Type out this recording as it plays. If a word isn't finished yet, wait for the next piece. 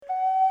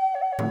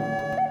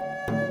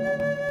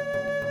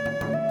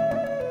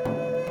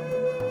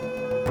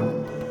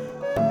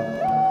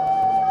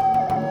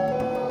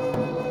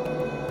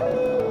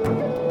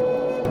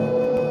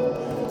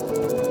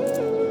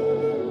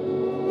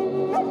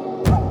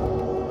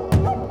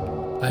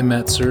I'm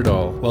Matt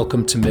Serdal.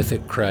 Welcome to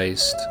Mythic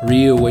Christ,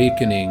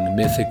 reawakening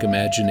mythic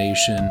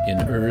imagination in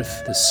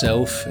earth, the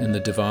self, and the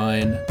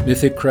divine.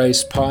 Mythic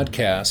Christ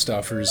podcast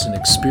offers an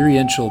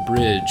experiential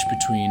bridge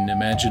between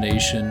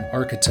imagination,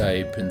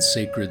 archetype, and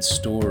sacred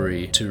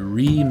story to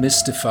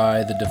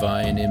remystify the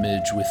divine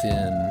image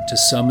within, to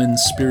summon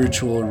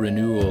spiritual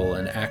renewal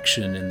and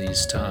action in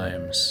these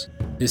times.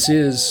 This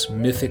is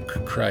Mythic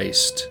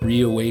Christ,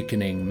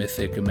 reawakening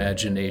mythic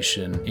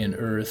imagination in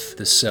earth,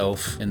 the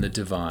self, and the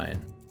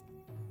divine.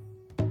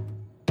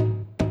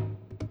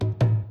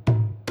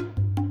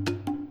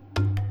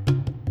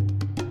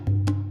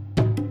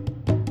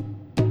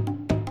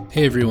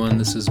 Hey everyone,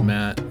 this is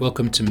Matt.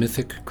 Welcome to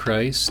Mythic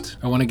Christ.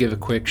 I want to give a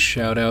quick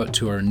shout out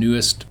to our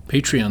newest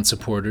Patreon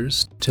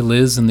supporters, to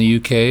Liz in the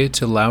UK,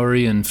 to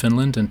Lowry in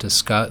Finland, and to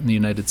Scott in the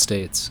United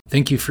States.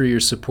 Thank you for your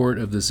support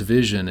of this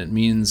vision. It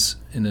means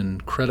an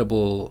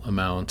incredible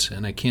amount,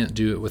 and I can't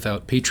do it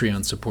without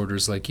Patreon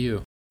supporters like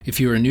you. If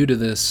you are new to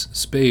this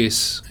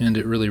space and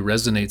it really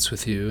resonates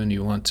with you and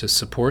you want to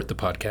support the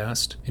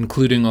podcast,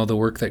 including all the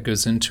work that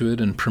goes into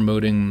it and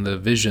promoting the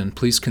vision,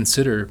 please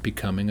consider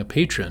becoming a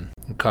patron.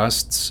 It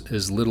costs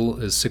as little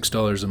as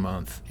 $6 a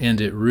month, and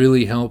it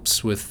really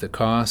helps with the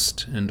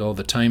cost and all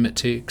the time it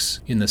takes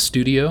in the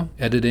studio,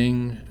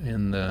 editing,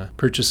 and the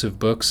purchase of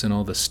books and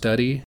all the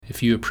study.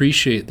 If you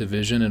appreciate the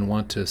vision and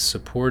want to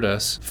support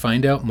us,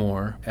 find out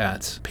more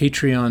at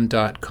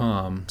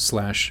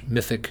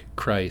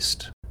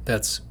patreon.com/mythicchrist.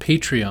 That's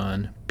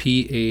Patreon,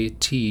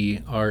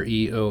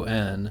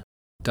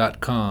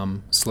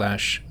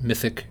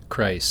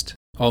 patreon.com/mythicchrist.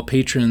 All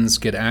patrons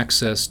get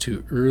access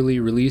to early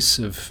release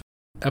of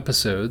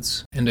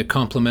episodes and a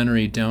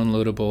complimentary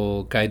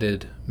downloadable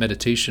guided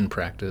meditation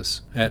practice.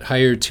 At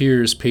higher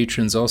tiers,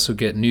 patrons also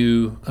get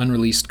new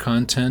unreleased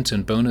content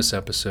and bonus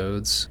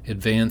episodes,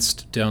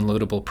 advanced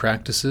downloadable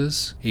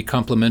practices, a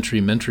complimentary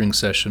mentoring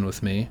session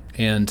with me,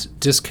 and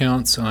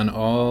discounts on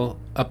all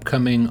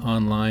upcoming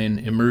online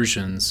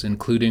immersions,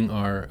 including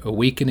our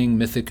Awakening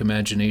Mythic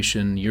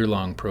Imagination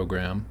year-long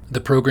program.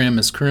 The program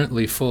is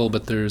currently full,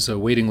 but there's a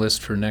waiting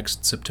list for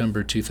next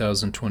September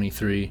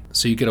 2023.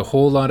 So you get a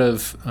whole lot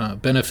of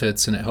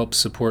benefits, and it helps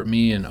support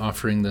me in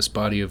offering this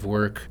body of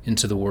work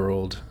into the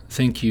world.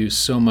 Thank you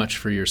so much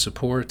for your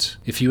support.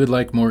 If you would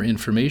like more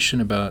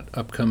information about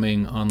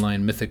upcoming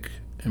online mythic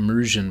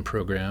immersion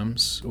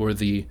programs or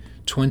the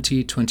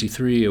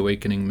 2023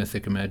 Awakening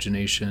Mythic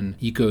Imagination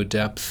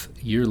Eco-Depth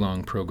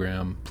year-long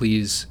program,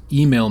 please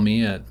email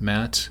me at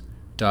matt.syrdal,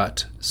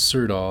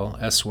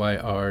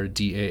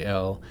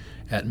 SYRDAL,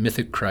 at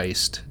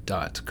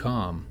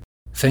mythicchrist.com.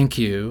 Thank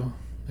you,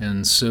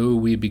 and so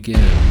we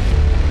begin.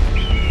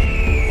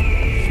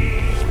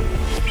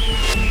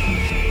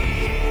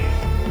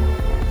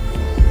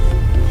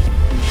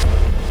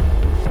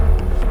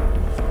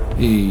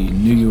 A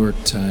New York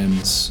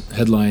Times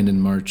headline in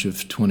March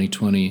of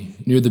 2020,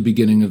 near the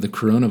beginning of the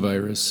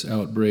coronavirus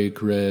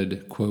outbreak,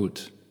 read,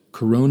 quote,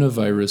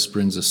 "Coronavirus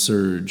brings a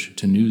surge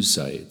to news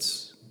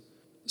sites."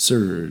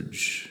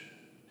 Surge.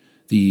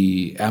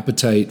 The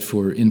appetite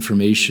for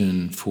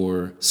information,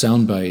 for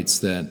sound bites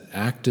that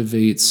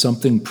activate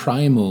something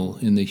primal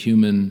in the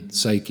human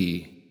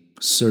psyche.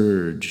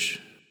 Surge.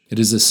 It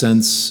is a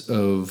sense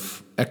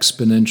of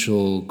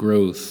exponential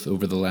growth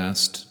over the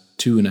last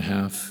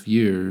 2.5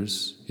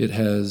 years. It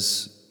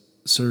has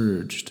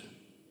surged.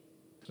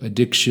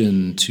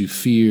 Addiction to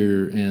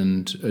fear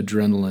and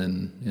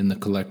adrenaline in the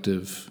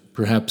collective.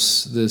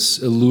 Perhaps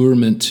this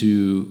allurement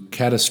to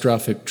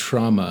catastrophic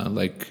trauma,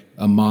 like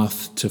a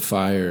moth to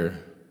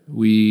fire.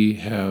 We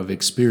have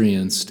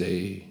experienced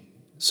a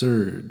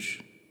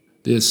surge.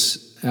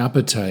 This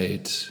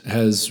appetite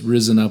has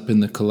risen up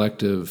in the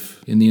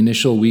collective. In the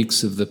initial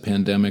weeks of the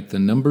pandemic, the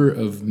number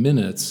of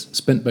minutes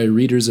spent by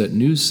readers at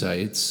news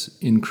sites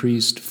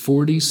increased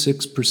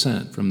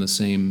 46% from the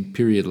same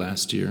period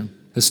last year.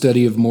 A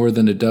study of more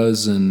than a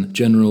dozen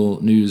general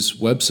news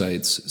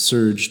websites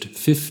surged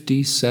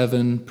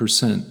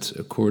 57%,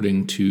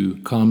 according to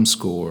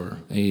ComScore,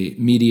 a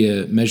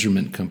media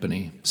measurement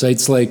company.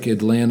 Sites like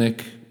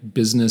Atlantic,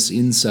 Business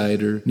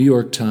Insider, New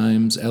York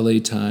Times, LA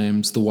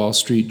Times, The Wall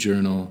Street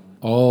Journal,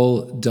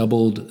 all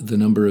doubled the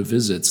number of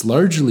visits,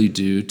 largely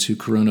due to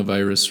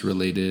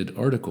coronavirus-related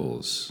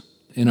articles.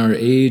 In our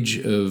age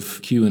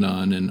of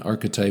QAnon and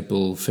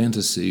archetypal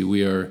fantasy,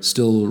 we are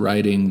still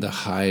riding the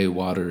high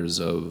waters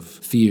of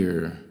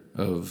fear,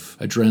 of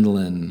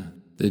adrenaline.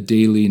 The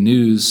daily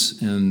news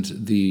and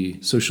the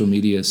social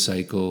media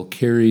cycle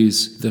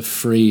carries the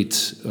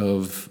freight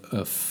of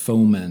a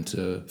foment,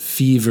 a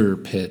fever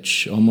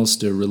pitch,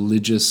 almost a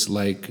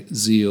religious-like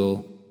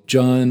zeal.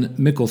 John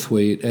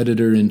Micklethwaite,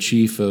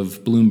 editor-in-chief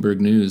of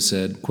Bloomberg News,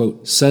 said,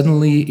 quote,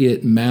 "Suddenly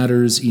it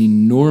matters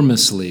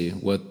enormously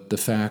what the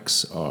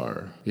facts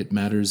are. It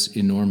matters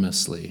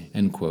enormously,"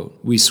 end quote.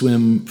 We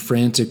swim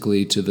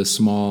frantically to the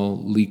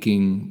small,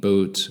 leaking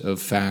boat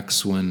of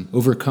facts when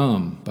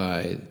overcome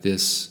by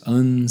this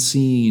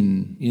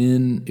unseen,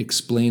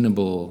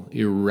 inexplainable,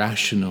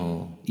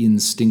 irrational,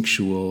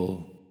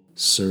 instinctual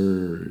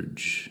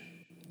surge.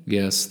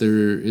 Yes,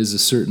 there is a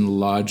certain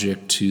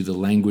logic to the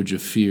language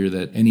of fear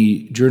that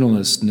any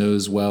journalist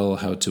knows well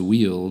how to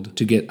wield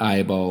to get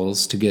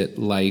eyeballs, to get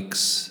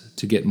likes,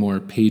 to get more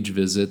page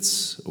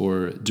visits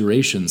or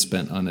duration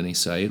spent on any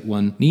site.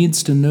 One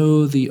needs to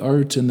know the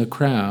art and the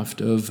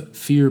craft of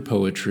fear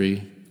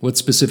poetry. What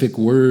specific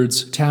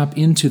words tap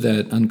into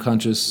that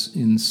unconscious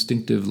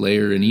instinctive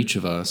layer in each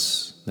of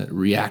us, that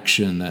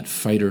reaction, that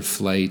fight or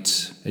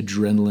flight,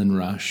 adrenaline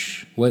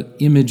rush? What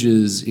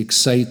images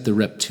excite the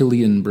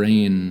reptilian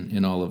brain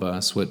in all of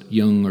us, what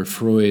Jung or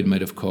Freud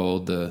might have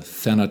called the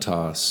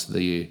thanatos,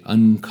 the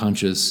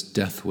unconscious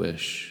death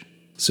wish?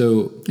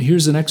 So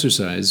here's an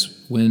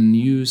exercise. When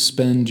you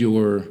spend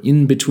your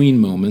in-between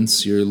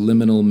moments, your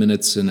liminal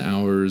minutes and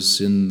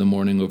hours in the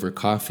morning over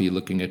coffee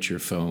looking at your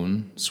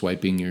phone,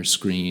 swiping your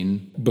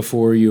screen,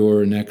 before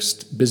your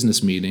next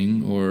business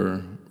meeting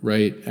or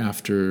right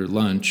after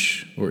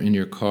lunch or in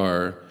your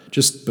car,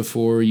 just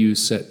before you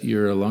set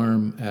your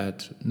alarm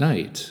at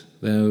night,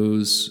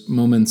 those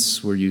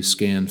moments where you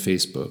scan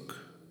Facebook,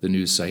 the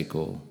news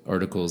cycle,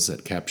 articles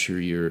that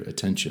capture your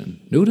attention,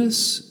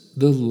 notice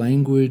the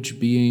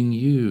language being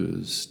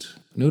used.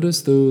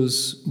 Notice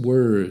those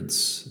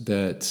words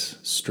that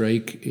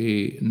strike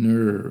a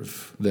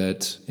nerve,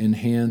 that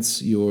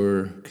enhance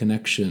your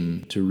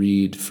connection to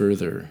read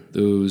further.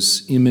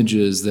 Those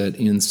images that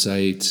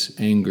incite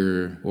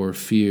anger or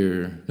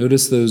fear.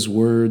 Notice those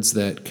words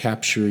that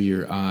capture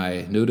your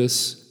eye.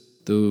 Notice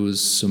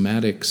those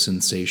somatic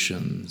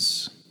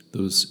sensations,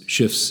 those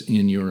shifts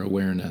in your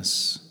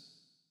awareness.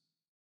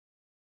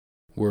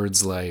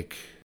 Words like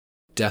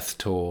death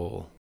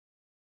toll,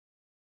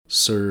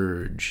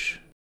 surge,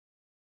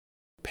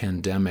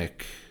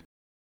 pandemic,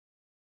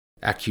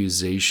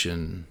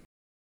 accusation,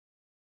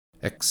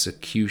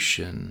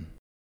 execution,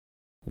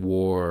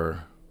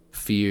 war,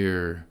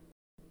 fear,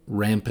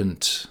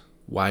 rampant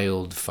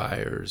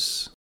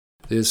wildfires.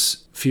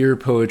 This fear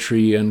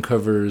poetry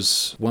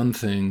uncovers one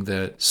thing,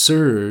 that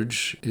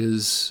surge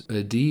is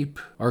a deep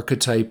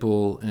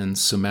archetypal and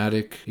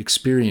somatic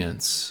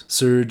experience.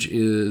 Surge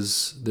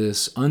is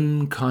this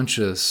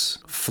unconscious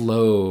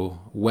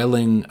flow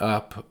welling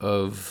up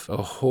of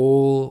a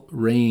whole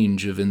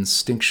range of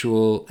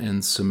instinctual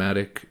and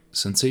somatic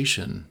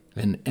sensation,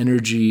 an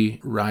energy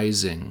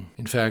rising.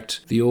 In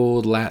fact, the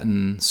old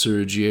Latin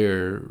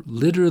surgere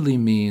literally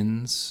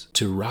means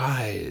to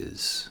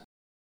rise.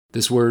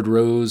 This word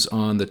rose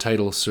on the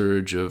tidal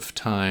surge of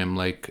time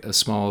like a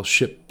small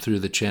ship through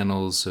the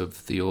channels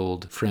of the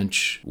old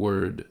French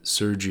word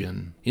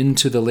surgeon.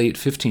 Into the late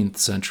 15th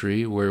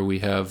century, where we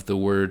have the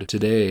word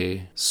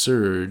today,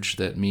 surge,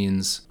 that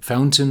means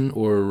fountain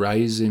or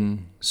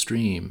rising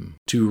stream.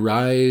 To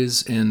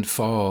rise and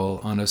fall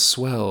on a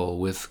swell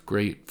with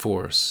great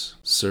force.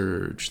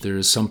 Surge. There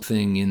is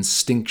something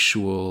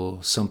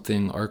instinctual,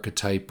 something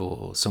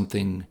archetypal,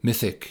 something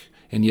mythic,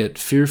 and yet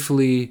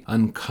fearfully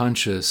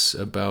unconscious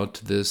about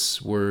this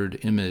word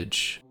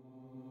image.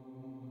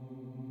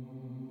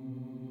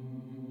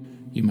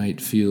 You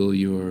might feel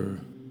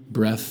your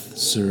breath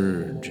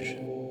surge,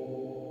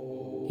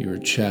 your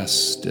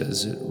chest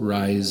as it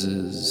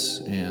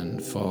rises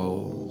and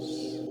falls,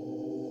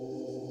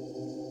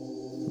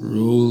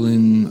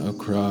 rolling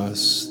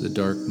across the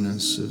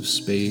darkness of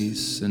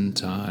space and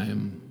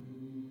time.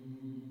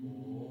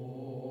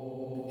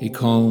 A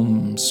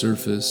calm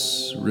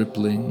surface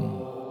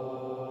rippling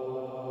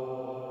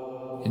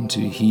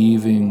into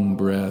heaving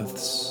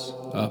breaths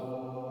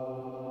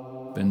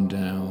up and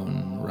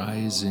down,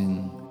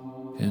 rising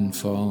and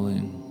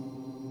falling.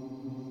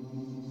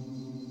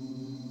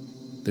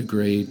 The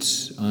great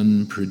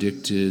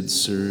unpredicted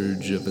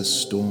surge of a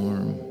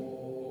storm,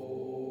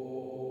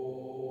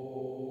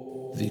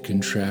 the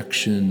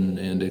contraction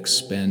and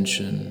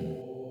expansion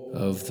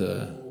of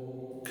the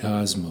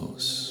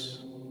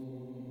cosmos.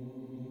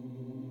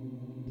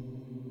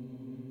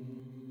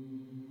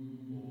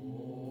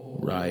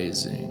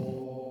 Rising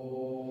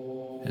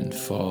and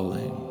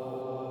falling.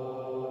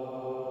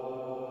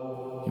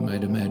 You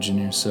might imagine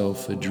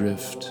yourself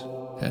adrift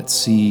at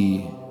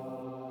sea,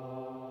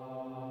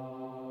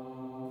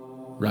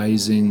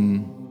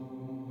 rising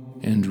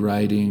and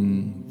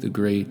riding the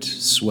great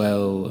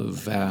swell of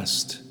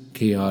vast,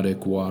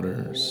 chaotic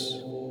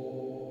waters,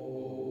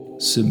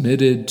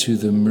 submitted to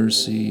the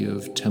mercy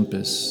of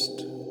tempest,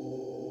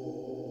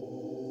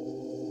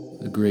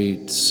 the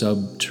great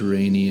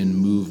subterranean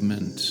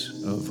movement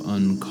of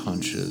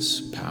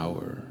unconscious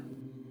power,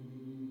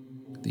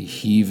 the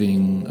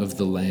heaving of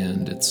the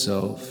land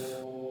itself,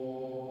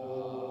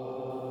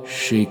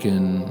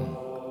 shaken,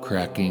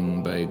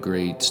 cracking by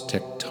great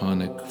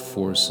tectonic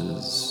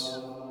forces.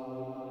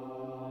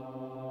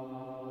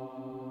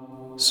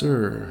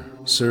 Sir,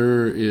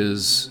 Sur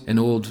is an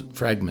old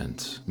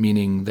fragment,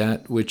 meaning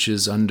that which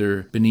is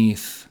under,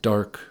 beneath,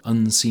 dark,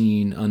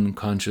 unseen,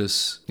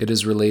 unconscious. It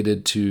is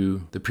related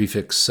to the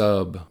prefix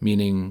sub,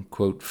 meaning,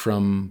 quote,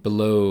 from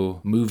below,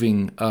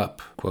 moving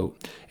up, quote,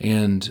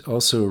 and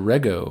also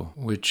rego,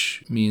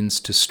 which means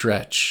to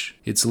stretch.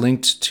 It's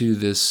linked to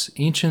this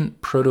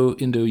ancient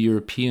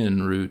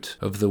Proto-Indo-European root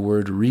of the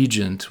word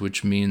regent,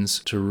 which means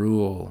to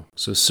rule.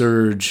 So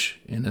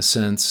surge, in a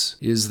sense,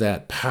 is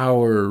that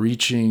power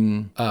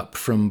reaching up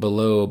from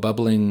below,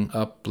 bubbling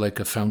up like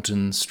a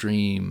fountain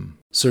stream.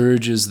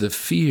 Surge is the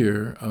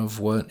fear of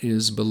what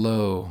is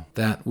below,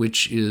 that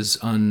which is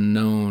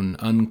unknown,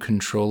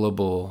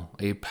 uncontrollable,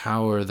 a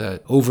power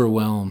that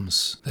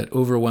overwhelms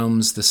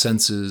the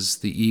senses,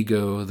 the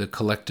ego, the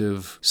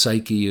collective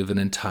psyche of an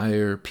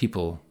entire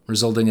people,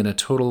 resulting in a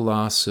total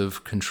loss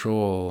of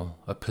control,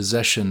 a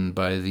possession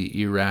by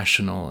the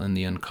irrational and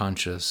the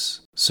unconscious.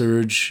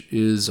 Surge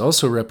is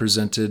also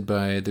represented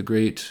by the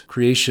great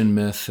creation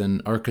myth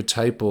and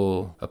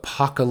archetypal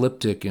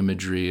apocalyptic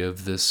imagery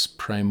of this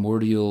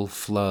primordial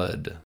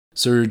flood.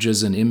 Surge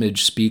as an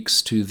image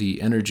speaks to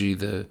the energy,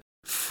 the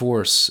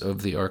force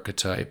of the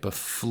archetype, a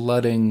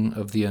flooding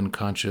of the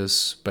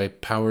unconscious by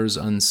powers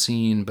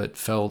unseen but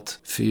felt,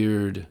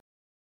 feared,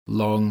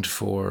 longed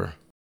for.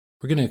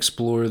 We're going to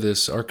explore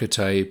this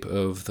archetype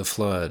of the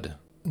flood,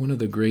 one of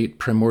the great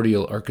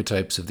primordial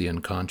archetypes of the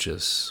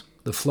unconscious,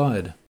 the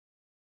flood.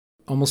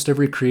 Almost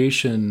every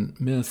creation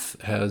myth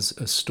has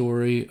a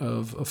story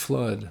of a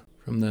flood,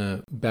 from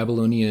the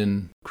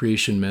Babylonian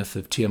creation myth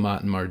of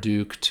Tiamat and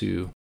Marduk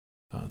to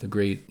the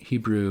great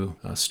Hebrew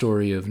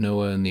story of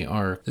Noah and the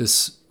ark.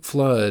 This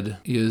flood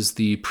is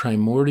the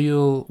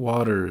primordial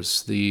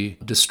waters, the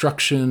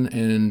destruction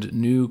and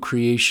new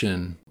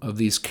creation of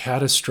these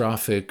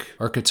catastrophic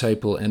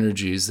archetypal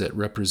energies that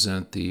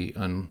represent the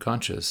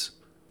unconscious.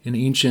 In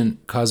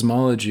ancient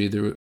cosmology,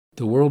 the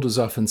world was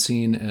often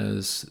seen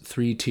as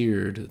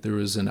three-tiered. There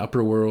was an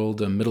upper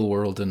world, a middle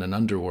world, and an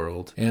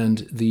underworld.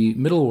 And the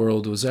middle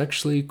world was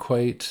actually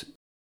quite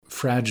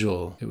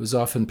fragile. It was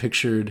often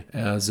pictured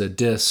as a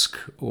disk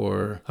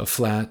or a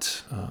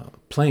flat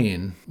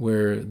plane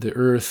where the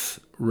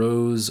earth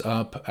rose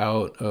up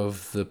out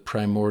of the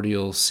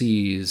primordial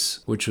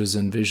seas, which was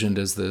envisioned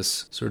as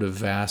this sort of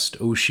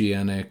vast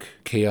oceanic,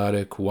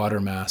 chaotic water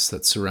mass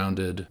that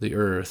surrounded the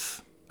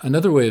earth.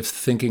 Another way of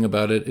thinking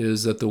about it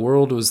is that the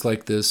world was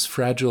like this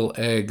fragile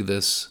egg,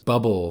 this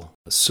bubble,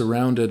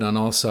 surrounded on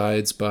all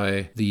sides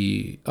by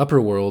the upper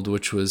world,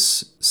 which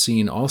was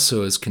seen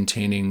also as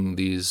containing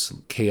these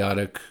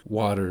chaotic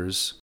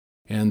waters,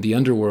 and the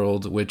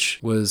underworld, which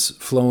was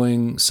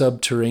flowing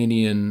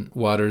subterranean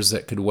waters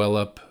that could well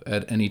up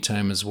at any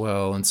time as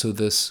well. And so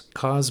this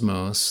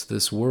cosmos,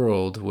 this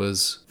world,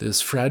 was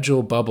this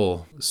fragile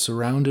bubble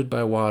surrounded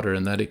by water,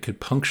 and that it could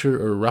puncture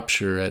or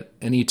rupture at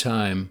any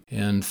time.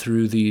 And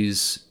through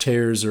these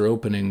tears or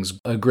openings,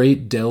 a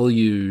great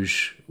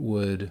deluge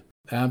would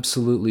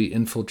absolutely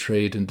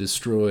infiltrate and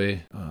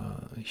destroy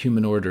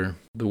human order,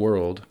 the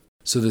world.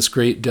 So this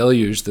great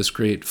deluge, this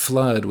great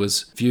flood,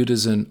 was viewed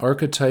as an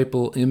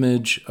archetypal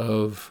image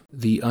of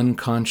the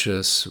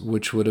unconscious,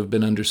 which would have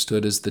been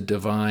understood as the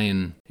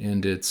divine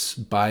and its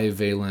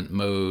bivalent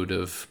mode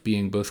of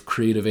being both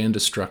creative and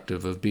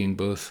destructive, of being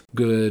both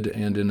good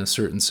and, in a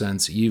certain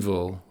sense,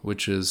 evil,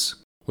 which is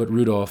what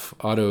Rudolf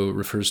Otto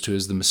refers to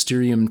as the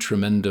mysterium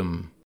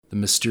tremendum. The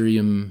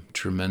mysterium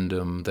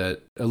tremendum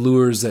that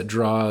allures, that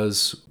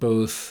draws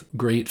both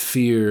great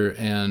fear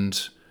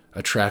and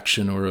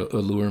attraction or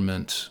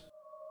allurement.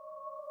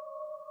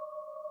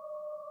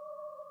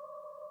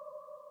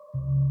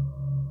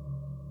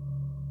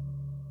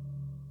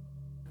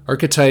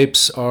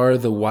 Archetypes are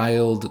the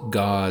wild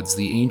gods,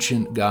 the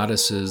ancient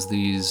goddesses,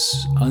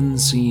 these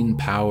unseen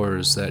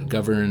powers that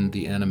govern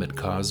the animate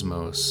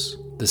cosmos.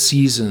 The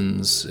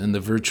seasons and the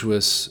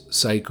virtuous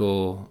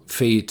cycle,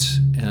 fate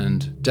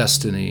and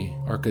destiny.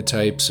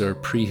 Archetypes are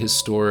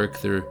prehistoric,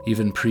 they're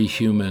even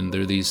pre-human.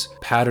 They're these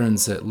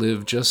patterns that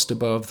live just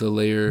above the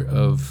layer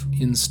of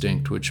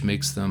instinct, which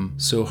makes them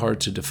so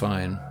hard to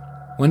define.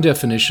 One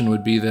definition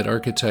would be that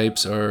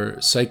archetypes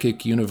are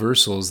psychic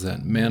universals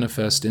that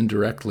manifest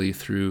indirectly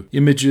through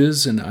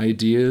images and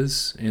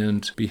ideas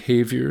and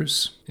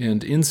behaviors.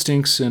 And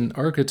instincts and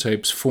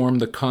archetypes form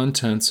the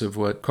contents of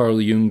what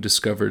Carl Jung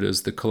discovered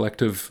as the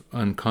collective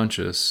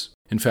unconscious.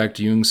 In fact,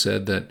 Jung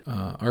said that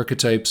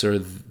archetypes are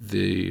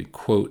the,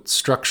 quote,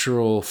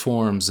 structural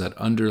forms that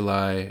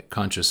underlie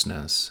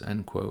consciousness,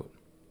 end quote.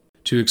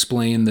 To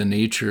explain the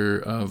nature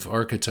of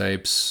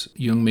archetypes,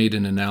 Jung made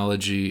an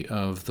analogy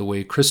of the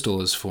way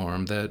crystal is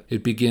formed, that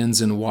it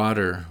begins in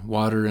water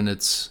in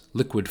its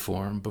liquid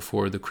form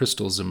before the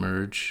crystals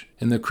emerge.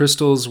 And the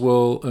crystals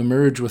will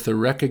emerge with a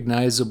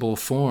recognizable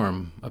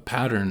form, a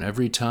pattern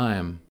every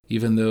time,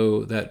 even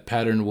though that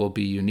pattern will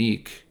be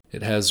unique.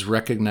 It has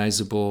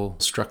recognizable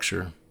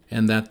structure,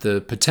 and that the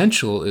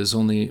potential is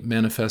only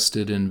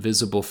manifested in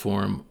visible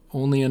form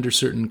only under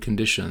certain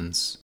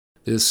conditions.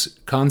 This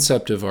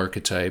concept of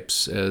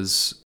archetypes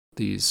as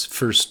these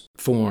first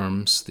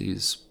forms,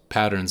 these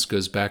patterns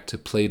goes back to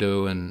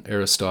Plato and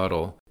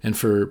Aristotle. And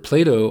for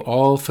Plato,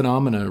 all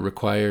phenomena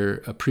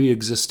require a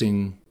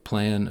pre-existing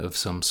plan of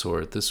some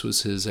sort. This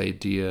was his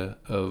idea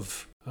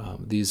of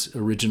these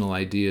original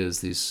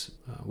ideas,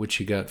 which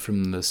he got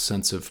from the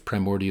sense of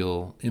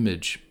primordial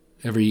image.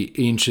 Every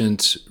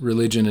ancient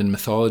religion and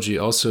mythology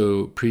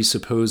also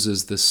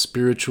presupposes this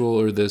spiritual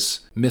or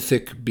this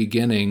mythic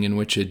beginning in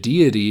which a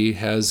deity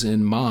has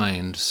in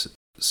mind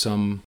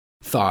some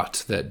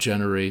thought that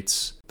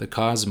generates the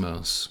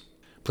cosmos.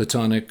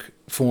 Platonic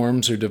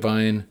forms or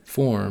divine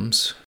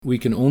forms, we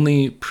can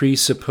only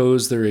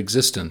presuppose their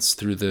existence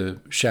through the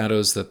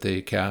shadows that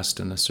they cast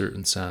in a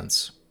certain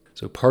sense.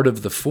 So part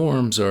of the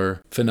forms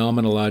are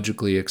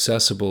phenomenologically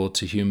accessible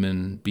to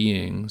human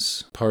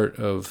beings, part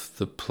of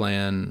the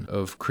plan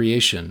of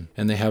creation,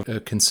 and they have a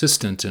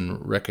consistent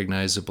and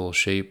recognizable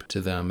shape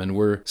to them. And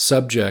we're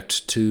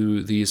subject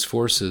to these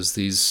forces,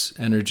 these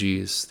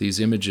energies,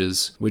 these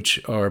images, which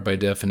are by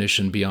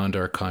definition beyond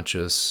our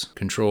conscious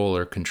control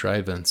or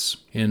contrivance.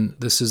 And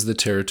this is the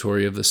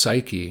territory of the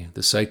psyche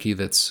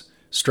that's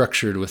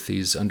structured with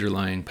these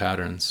underlying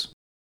patterns.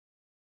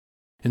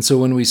 And so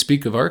when we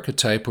speak of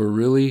archetype, we're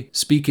really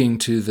speaking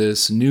to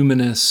this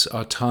numinous,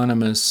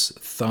 autonomous,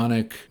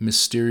 chthonic,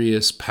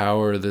 mysterious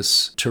power,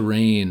 this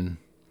terrain.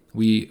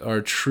 We are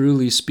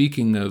truly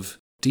speaking of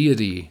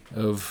deity,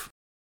 of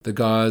the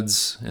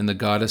gods and the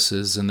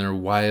goddesses and their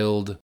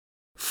wild,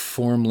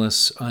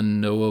 formless,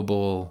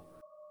 unknowable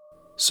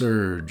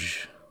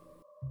surge.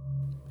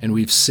 And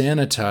we've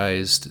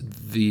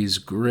sanitized these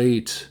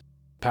great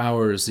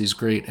powers, these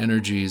great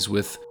energies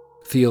with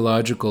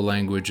theological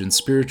language and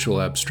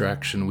spiritual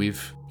abstraction.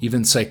 We've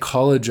even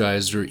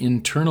psychologized or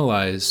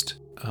internalized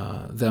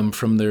them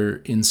from their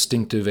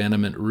instinctive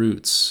animate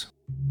roots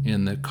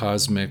in the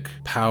cosmic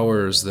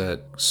powers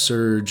that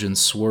surge and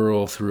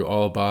swirl through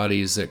all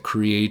bodies, that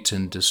create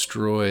and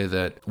destroy,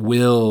 that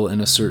will, in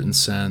a certain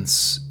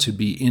sense, to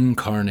be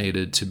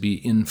incarnated, to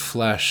be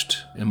infleshed,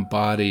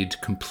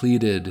 embodied,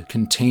 completed,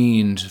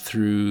 contained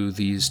through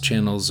these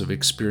channels of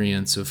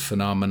experience, of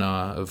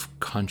phenomena, of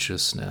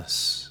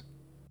consciousness.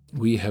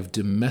 We have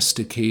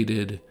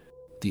domesticated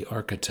the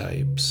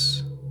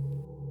archetypes.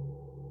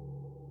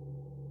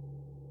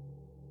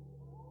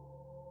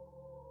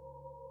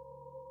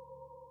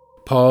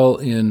 Paul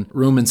in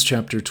Romans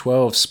chapter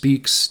 12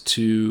 speaks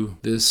to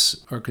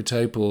this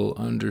archetypal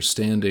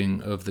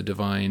understanding of the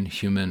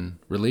divine-human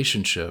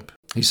relationship.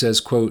 He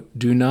says, quote,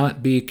 "Do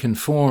not be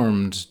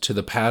conformed to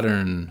the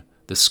pattern,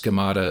 the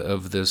schemata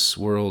of this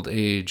world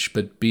age,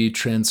 but be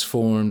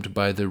transformed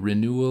by the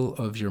renewal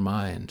of your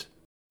mind."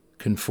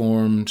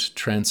 Conformed,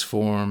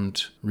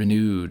 transformed,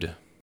 renewed.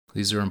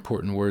 These are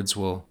important words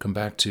we'll come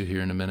back to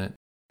here in a minute.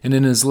 And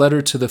in his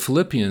letter to the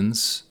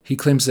Philippians, he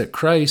claims that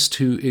Christ,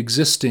 who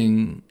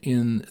existing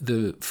in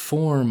the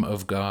form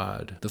of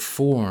God, the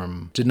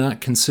form, did not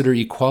consider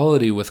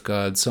equality with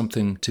God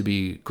something to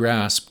be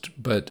grasped,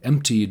 but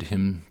emptied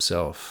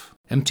himself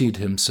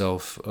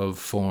of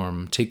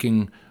form,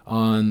 taking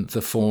on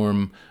the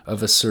form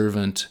of a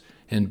servant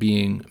and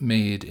being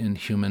made in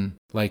human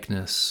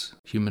likeness,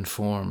 human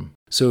form.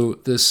 So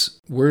this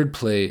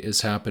wordplay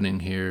is happening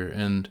here,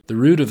 and the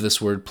root of this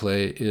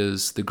wordplay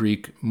is the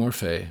Greek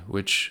morphe,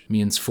 which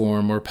means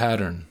form or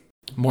pattern.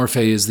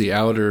 Morphe is the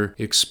outer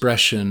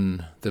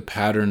expression, the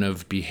pattern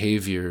of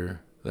behavior,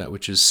 that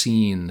which is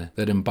seen,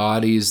 that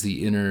embodies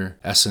the inner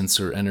essence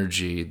or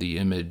energy, the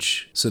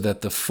image, so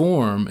that the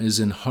form is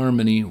in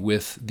harmony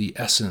with the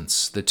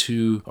essence. The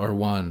two are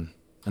one.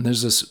 And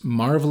there's this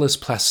marvelous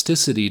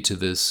plasticity to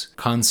this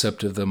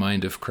concept of the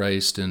mind of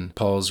Christ in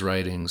Paul's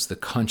writings, the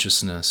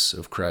consciousness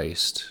of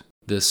Christ,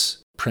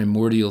 this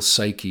primordial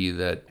psyche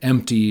that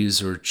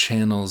empties or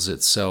channels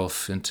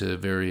itself into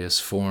various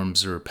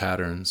forms or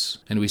patterns.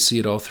 And we see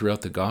it all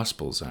throughout the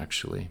Gospels,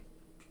 actually.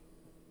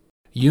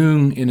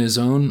 Jung, in his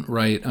own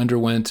right,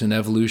 underwent an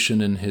evolution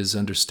in his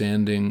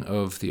understanding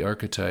of the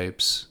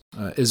archetypes.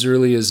 As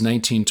early as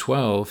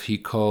 1912, he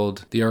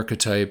called the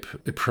archetype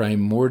a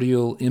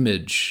primordial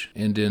image,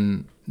 and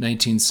in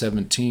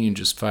 1917,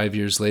 just 5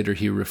 years later,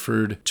 he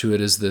referred to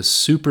it as the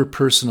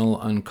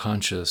superpersonal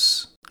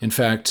unconscious. In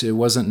fact, it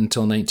wasn't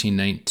until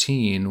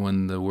 1919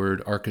 when the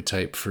word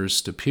archetype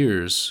first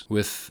appears,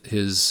 with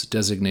his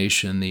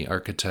designation, the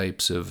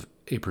archetypes of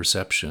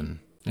apperception.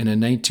 And in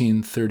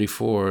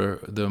 1934,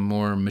 the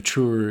more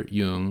mature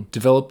Jung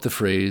developed the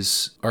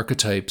phrase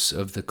archetypes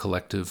of the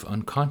collective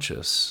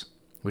unconscious,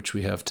 which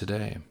we have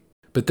today.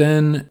 But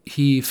then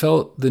he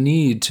felt the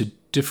need to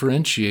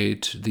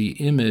differentiate the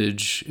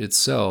image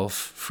itself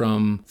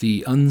from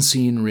the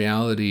unseen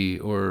reality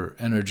or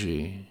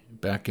energy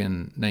back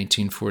in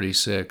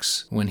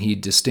 1946, when he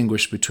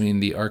distinguished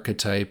between the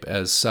archetype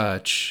as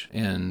such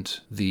and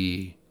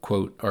the,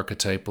 quote,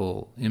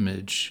 archetypal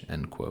image,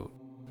 end quote.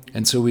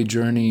 And so we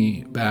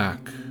journey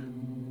back.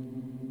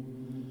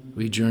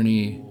 We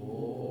journey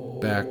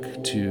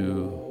back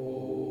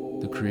to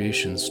the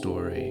creation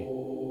story,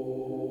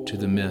 to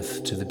the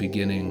myth, to the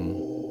beginning,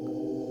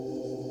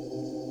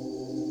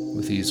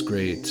 with these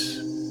great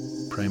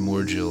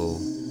primordial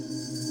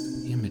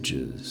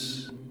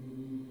images.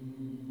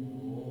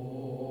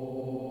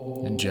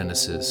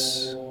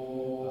 Genesis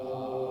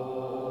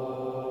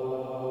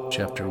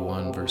chapter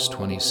 1, verse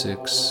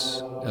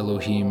 26,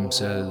 Elohim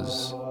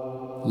says,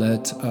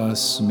 "Let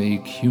us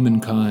make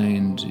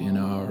humankind in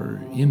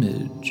our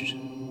image,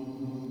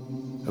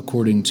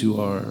 according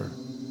to our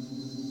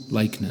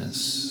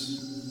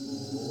likeness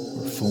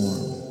or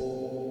form."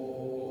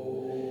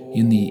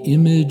 In the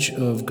image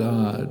of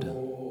God,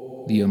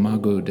 the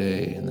Imago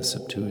Dei in the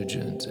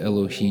Septuagint,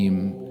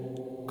 Elohim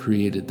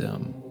created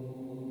them.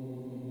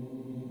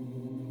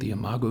 The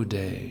Imago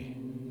Dei.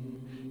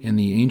 In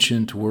the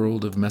ancient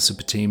world of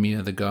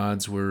Mesopotamia, the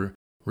gods were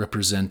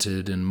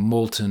represented in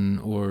molten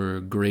or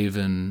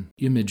graven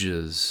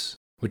images,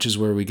 which is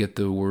where we get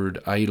the word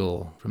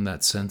idol from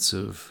that sense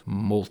of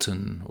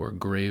molten or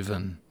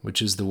graven,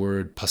 which is the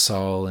word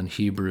pasal in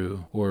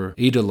Hebrew or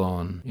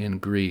eidolon in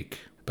Greek.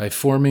 By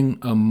forming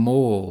a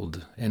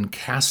mold and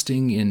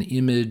casting an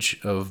image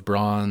of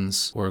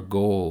bronze or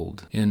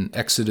gold. In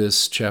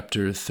Exodus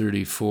chapter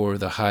 34,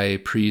 the high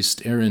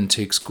priest Aaron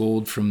takes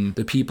gold from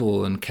the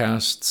people and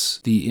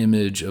casts the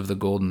image of the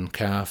golden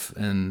calf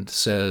and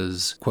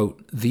says, quote,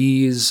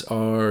 "These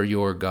are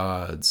your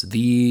gods.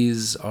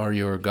 These are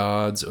your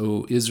gods,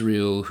 O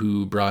Israel,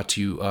 who brought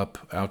you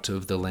up out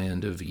of the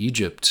land of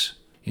Egypt."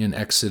 In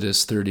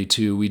Exodus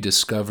 32, we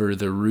discover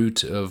the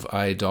root of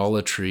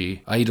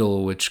idolatry,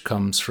 idol, which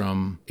comes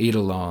from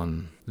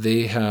eidolon.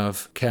 They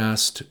have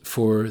cast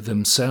for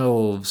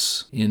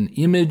themselves an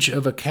image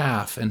of a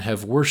calf and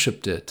have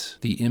worshipped it,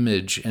 the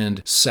image,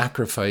 and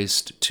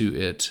sacrificed to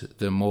it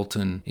the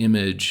molten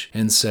image,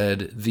 and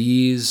said,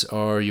 "These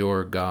are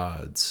your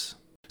gods."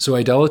 So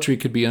idolatry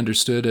could be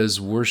understood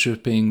as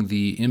worshiping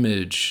the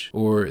image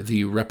or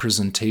the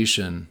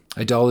representation.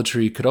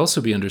 Idolatry could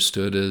also be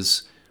understood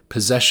as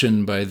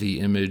possession by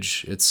the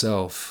image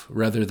itself,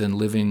 rather than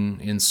living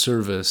in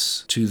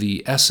service to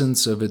the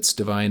essence of its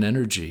divine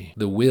energy,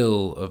 the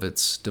will of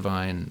its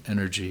divine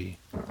energy.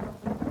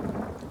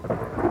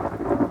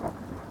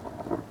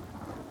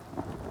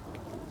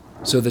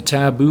 So the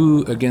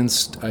taboo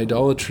against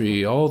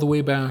idolatry all the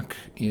way back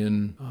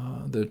in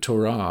the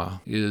Torah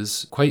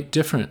is quite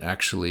different,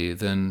 actually,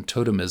 than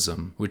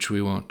totemism, which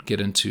we won't get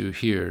into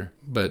here.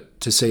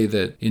 But to say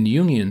that in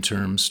Jungian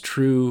terms,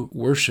 true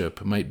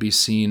worship might be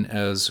seen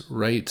as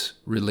right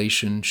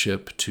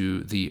relationship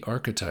to the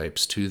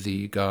archetypes, to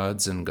the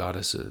gods and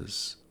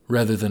goddesses,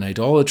 rather than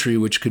idolatry,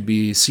 which could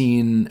be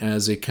seen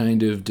as a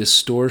kind of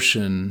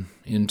distortion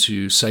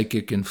into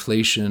psychic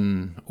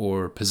inflation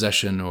or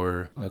possession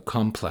or a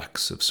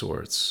complex of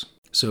sorts.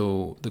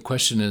 So the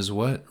question is,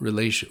 what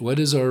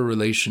is our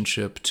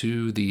relationship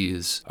to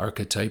these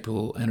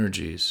archetypal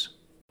energies?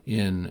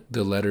 In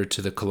the letter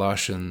to the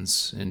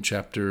Colossians, in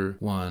chapter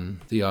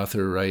 1, the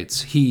author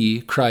writes,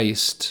 "He,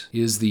 Christ,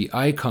 is the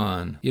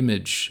icon,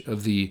 image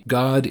of the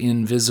God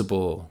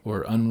invisible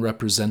or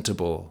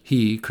unrepresentable.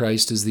 He,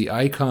 Christ, is the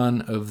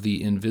icon of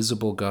the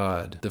invisible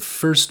God, the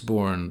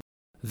firstborn,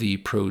 the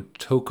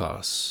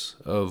protokos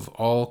of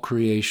all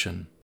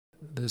creation."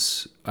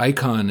 This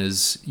icon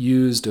is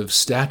used of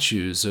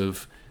statues,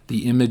 of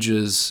the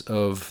images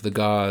of the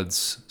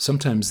gods,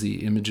 sometimes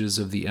the images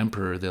of the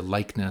emperor, the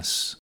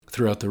likeness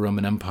throughout the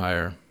Roman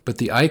Empire. But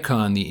the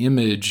icon, the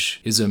image,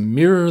 is a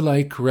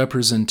mirror-like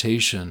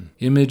representation.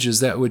 Image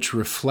is that which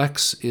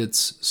reflects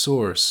its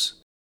source,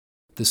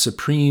 the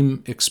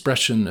supreme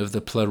expression of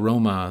the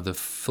pleroma, the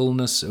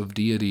fullness of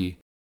deity.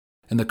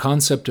 And the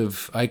concept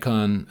of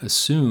icon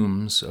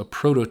assumes a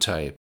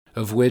prototype,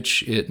 of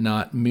which it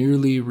not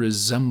merely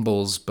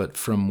resembles, but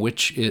from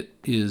which it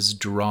is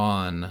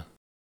drawn.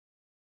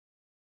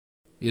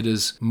 It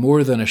is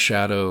more than a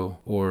shadow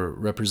or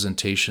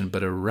representation,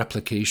 but a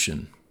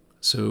replication.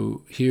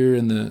 So here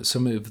in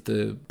some of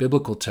the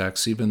biblical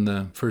texts, even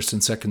the 1st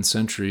and 2nd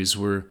centuries,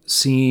 we're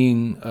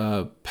seeing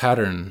a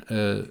pattern,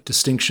 a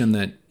distinction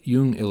that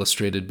Jung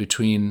illustrated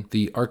between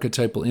the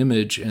archetypal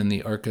image and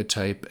the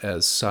archetype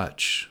as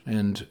such.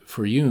 And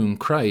for Jung,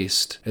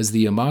 Christ, as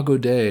the Imago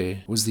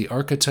Dei, was the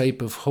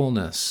archetype of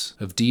wholeness,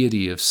 of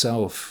deity, of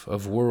self,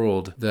 of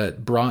world,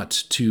 that brought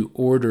to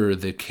order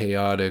the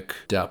chaotic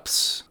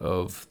depths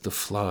of the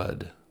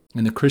flood.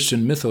 In the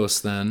Christian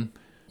mythos, then,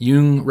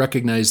 Jung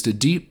recognized a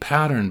deep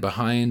pattern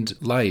behind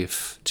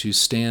life to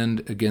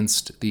stand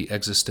against the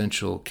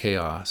existential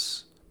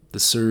chaos, the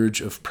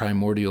surge of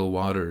primordial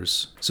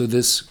waters. So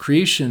this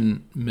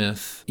creation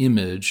myth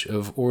image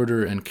of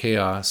order and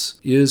chaos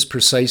is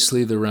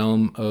precisely the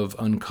realm of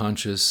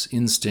unconscious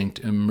instinct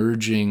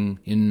emerging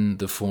in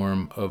the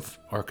form of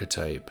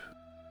archetype.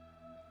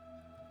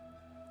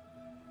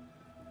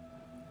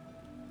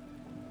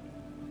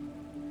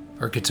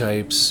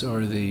 Archetypes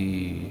are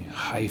the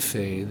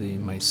hyphae, the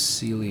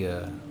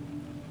mycelia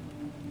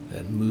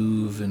that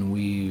move and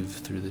weave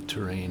through the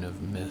terrain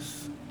of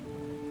myth,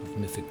 of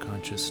mythic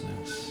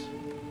consciousness.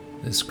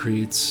 This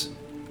creates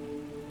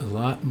a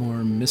lot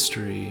more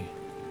mystery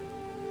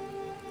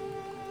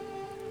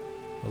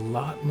on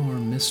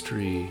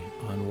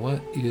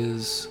what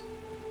is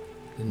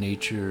the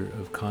nature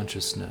of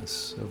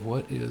consciousness, of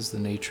what is the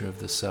nature of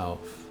the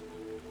self.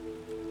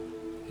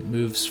 It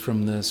moves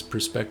from this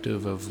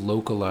perspective of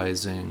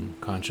localizing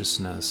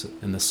consciousness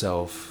in the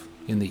self,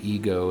 in the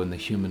ego, in the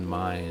human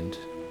mind,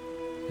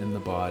 in the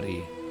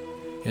body,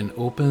 and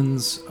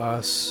opens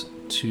us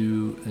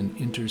to an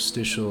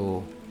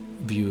interstitial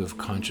view of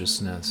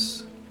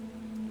consciousness,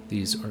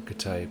 these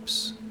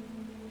archetypes.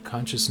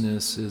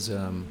 Consciousness is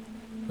a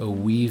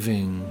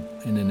weaving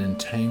and an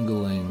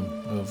entangling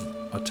of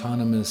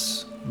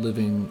autonomous,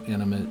 living,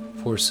 animate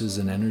forces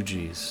and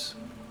energies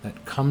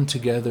that come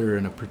together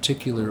in a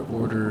particular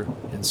order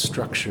and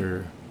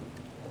structure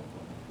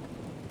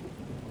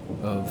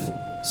of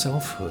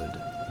selfhood.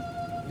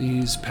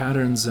 These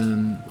patterns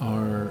then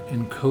are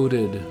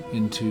encoded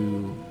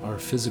into our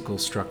physical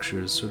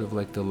structures, sort of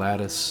like the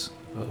lattice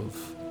of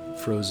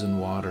frozen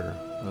water,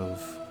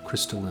 of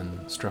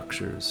crystalline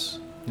structures.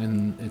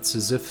 And it's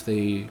as if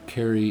they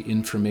carry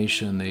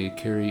information, they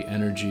carry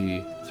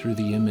energy through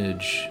the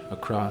image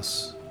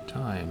across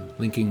time,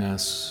 linking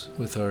us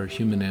with our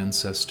human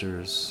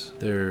ancestors,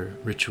 their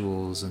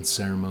rituals and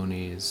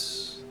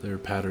ceremonies, their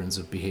patterns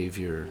of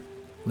behavior,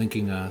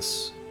 linking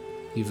us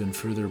even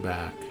further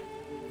back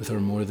with our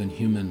more than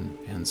human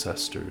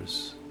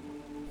ancestors.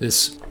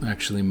 This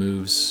actually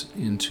moves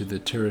into the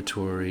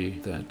territory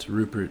that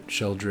Rupert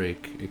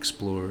Sheldrake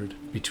explored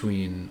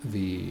between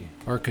the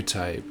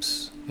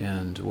archetypes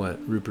and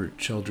what Rupert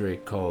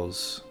Sheldrake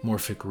calls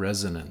morphic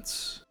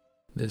resonance.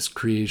 This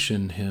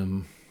creation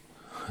hymn,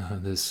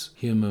 this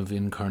hymn of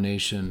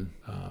incarnation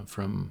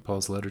from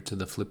Paul's letter to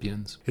the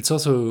Philippians. It's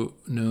also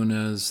known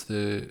as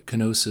the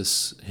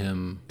kenosis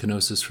hymn,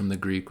 kenosis from the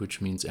Greek, which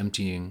means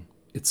emptying.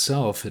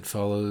 Itself, it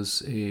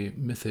follows a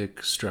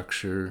mythic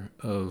structure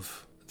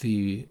of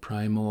the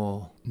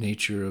primal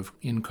nature of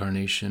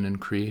incarnation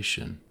and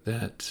creation,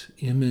 that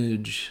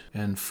image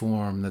and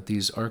form, that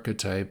these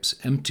archetypes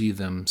empty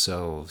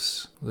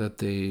themselves, that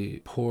they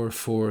pour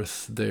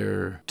forth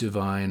their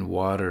divine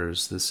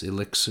waters, this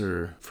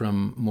elixir,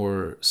 from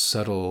more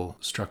subtle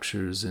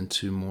structures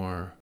into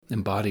more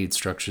embodied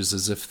structures,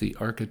 as if the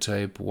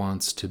archetype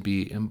wants to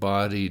be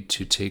embodied,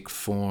 to take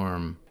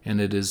form. And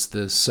it is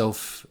the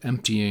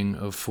self-emptying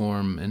of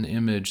form and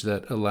image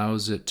that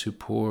allows it to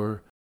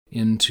pour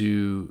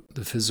into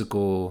the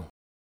physical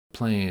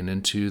plane,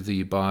 into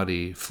the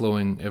body,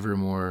 flowing ever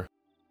more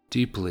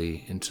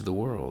deeply into the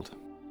world.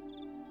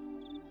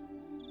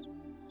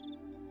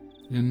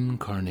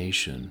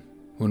 Incarnation.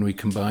 When we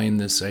combine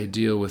this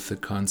ideal with the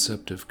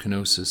concept of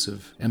kenosis,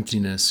 of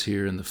emptiness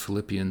here in the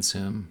Philippians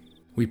hymn,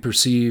 we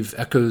perceive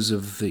echoes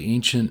of the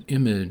ancient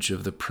image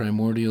of the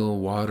primordial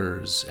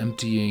waters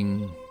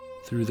emptying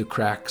through the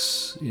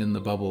cracks in the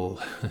bubble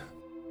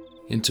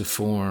into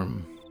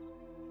form,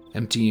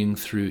 emptying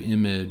through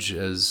image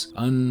as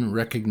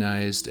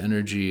unrecognized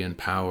energy and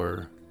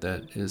power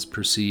that is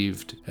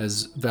perceived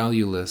as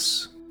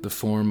valueless, the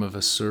form of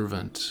a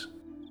servant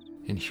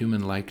in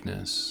human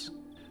likeness.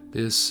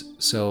 This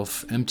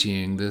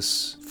self-emptying,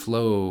 this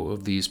flow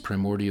of these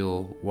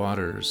primordial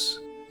waters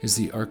is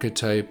the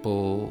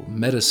archetypal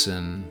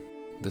medicine,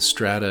 the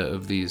strata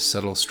of these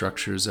subtle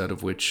structures out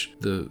of which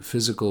the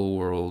physical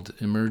world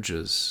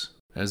emerges,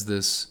 as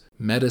this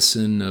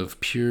medicine of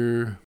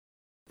pure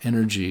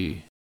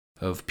energy,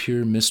 of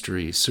pure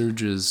mystery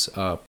surges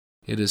up.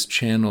 It is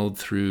channeled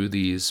through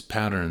these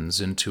patterns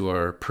into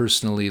our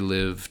personally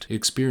lived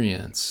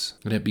experience,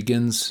 and it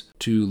begins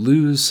to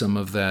lose some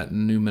of that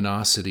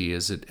numinosity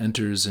as it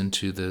enters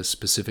into the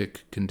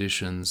specific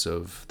conditions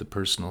of the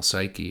personal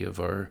psyche of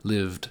our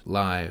lived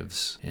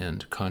lives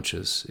and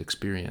conscious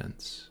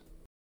experience.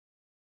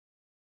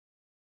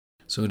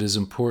 So it is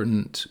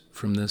important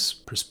from this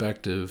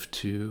perspective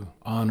to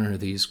honor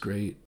these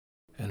great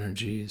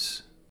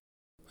energies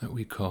that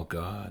we call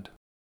God,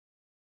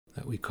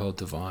 that we call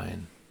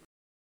divine.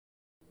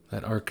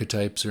 That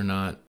archetypes are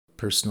not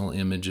personal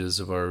images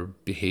of our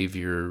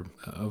behavior,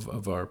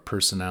 of our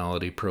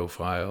personality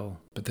profile,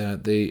 but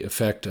that they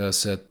affect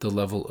us at the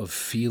level of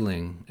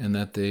feeling, and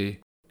that they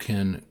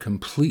can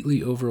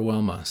completely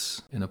overwhelm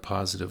us in a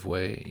positive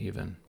way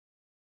even.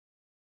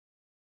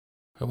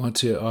 I want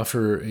to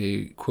offer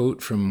a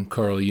quote from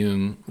Carl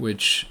Jung,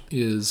 which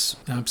is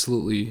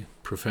absolutely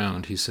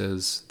profound. He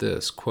says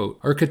this, quote,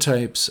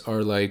 "Archetypes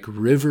are like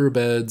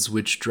riverbeds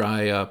which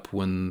dry up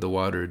when the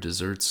water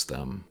deserts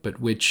them,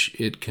 but which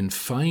it can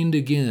find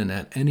again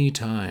at any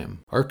time.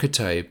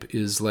 Archetype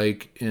is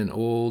like an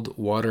old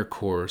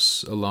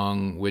watercourse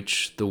along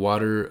which the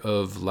water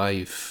of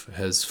life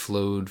has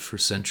flowed for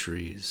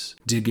centuries,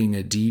 digging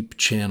a deep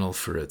channel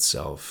for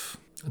itself.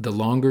 The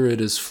longer it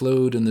has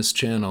flowed in this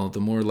channel,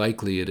 the more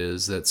likely it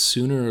is that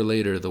sooner or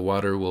later the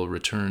water will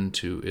return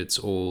to its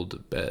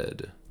old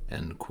bed."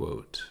 End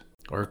quote.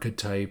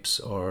 Archetypes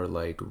are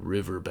like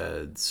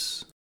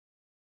riverbeds,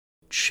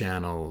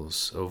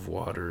 channels of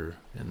water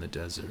in the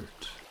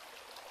desert.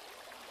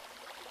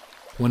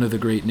 One of the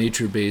great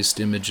nature-based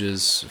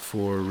images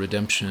for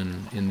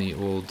redemption in the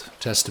Old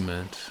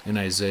Testament, in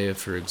Isaiah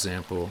for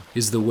example,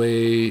 is the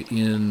way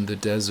in the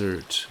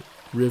desert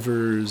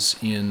rivers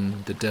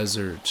in the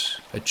desert,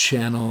 a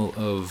channel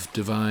of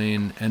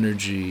divine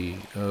energy,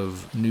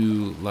 of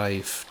new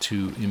life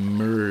to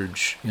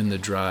emerge in the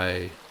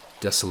dry,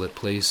 desolate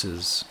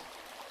places.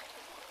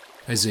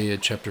 Isaiah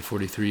chapter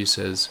 43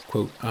 says,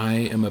 quote, "I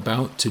am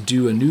about to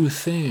do a new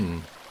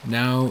thing.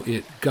 Now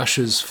it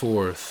gushes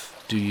forth.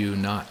 Do you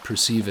not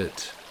perceive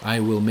it? I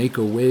will make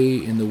a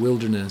way in the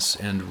wilderness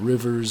and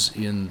rivers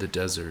in the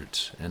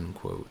desert," end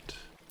quote.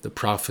 The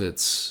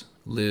prophets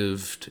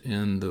lived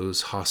in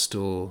those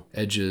hostile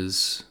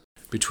edges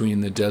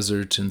between the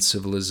desert and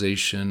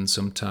civilization,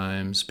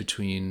 sometimes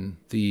between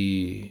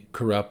the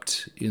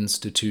corrupt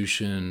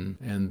institution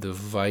and the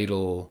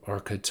vital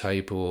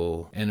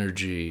archetypal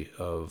energy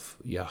of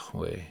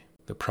Yahweh.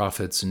 The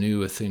prophets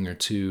knew a thing or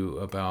two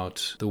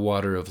about the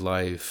water of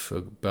life,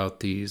 about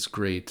these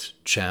great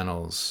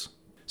channels.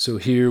 So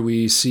here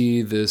we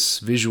see this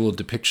visual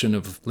depiction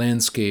of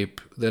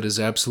landscape that is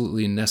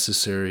absolutely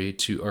necessary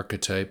to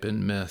archetype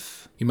and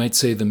myth. You might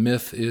say the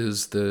myth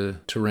is the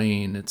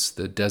terrain, it's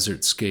the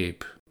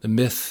desertscape. The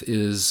myth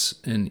is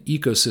an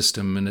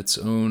ecosystem in its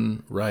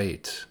own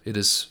right. It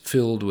is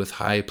filled with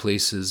high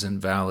places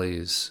and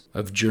valleys,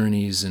 of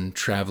journeys and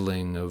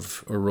traveling,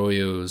 of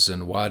arroyos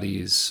and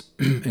wadis.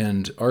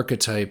 And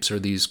archetypes are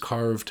these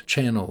carved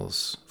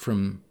channels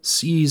from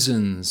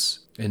seasons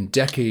and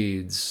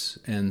decades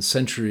and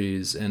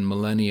centuries and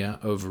millennia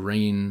of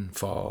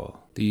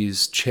rainfall.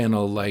 These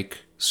channel-like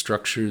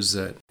structures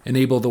that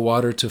enable the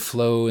water to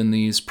flow in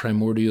these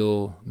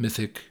primordial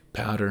mythic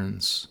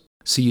patterns.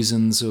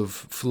 Seasons of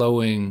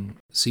flowing,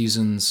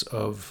 seasons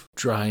of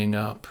drying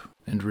up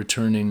and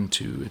returning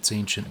to its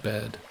ancient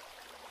bed.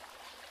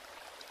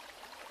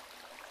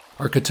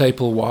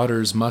 Archetypal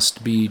waters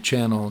must be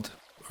channeled.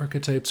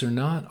 Archetypes are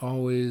not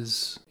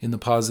always in the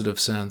positive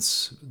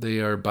sense. They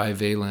are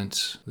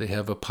bivalent. They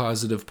have a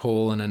positive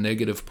pole and a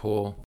negative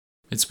pole.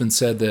 It's been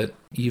said that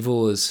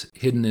evil is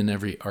hidden in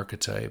every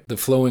archetype. The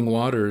flowing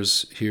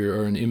waters here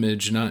are an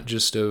image not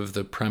just of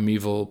the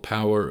primeval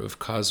power of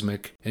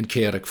cosmic and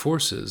chaotic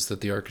forces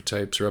that the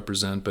archetypes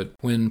represent, but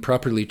when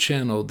properly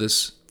channeled,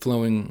 this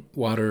flowing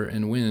water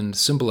and wind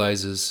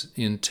symbolizes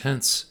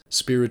intense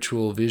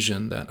spiritual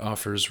vision that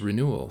offers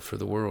renewal for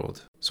the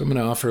world. So I'm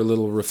going to offer a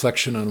little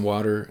reflection on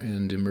water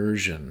and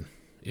immersion.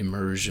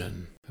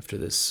 Immersion, after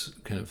this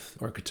kind of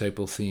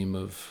archetypal theme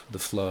of the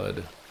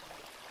flood.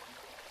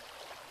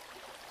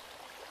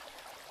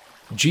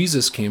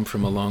 Jesus came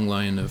from a long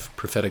line of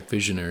prophetic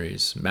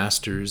visionaries,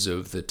 masters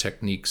of the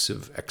techniques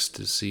of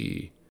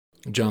ecstasy.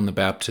 John the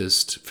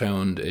Baptist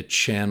found a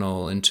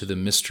channel into the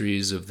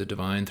mysteries of the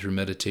divine through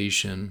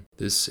meditation.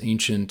 This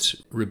ancient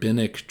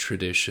rabbinic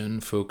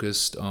tradition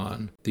focused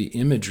on the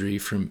imagery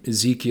from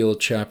Ezekiel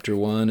chapter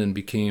 1 and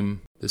became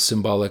the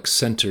symbolic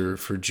center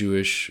for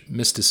Jewish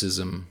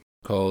mysticism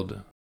called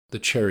the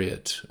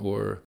chariot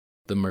or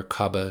the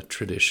Merkaba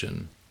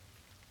tradition,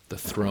 the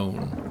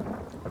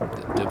throne,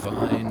 the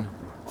divine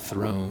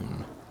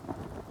throne.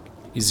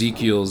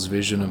 Ezekiel's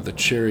vision of the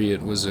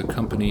chariot was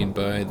accompanied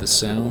by the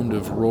sound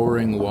of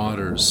roaring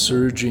waters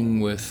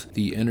surging with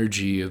the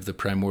energy of the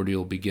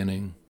primordial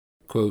beginning.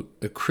 Quote,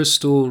 "A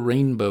crystal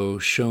rainbow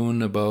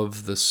shone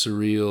above the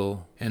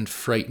surreal and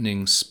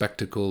frightening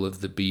spectacle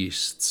of the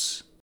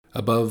beasts.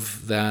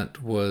 Above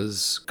that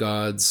was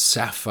God's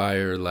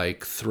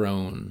sapphire-like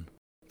throne,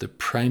 the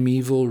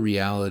primeval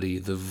reality,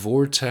 the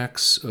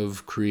vortex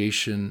of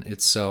creation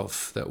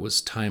itself that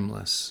was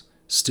timeless,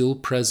 still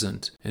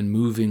present and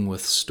moving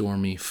with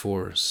stormy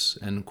force,"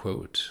 end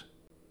quote.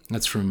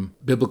 That's from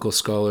biblical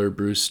scholar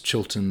Bruce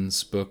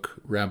Chilton's book,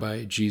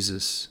 Rabbi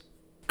Jesus.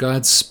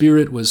 God's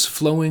Spirit was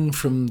flowing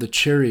from the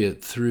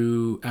chariot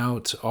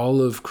throughout all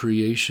of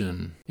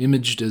creation,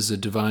 imaged as a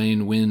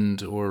divine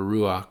wind or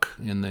ruach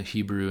in the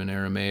Hebrew and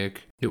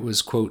Aramaic. It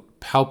was,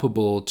 quote,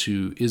 palpable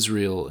to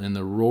Israel in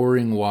the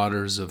roaring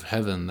waters of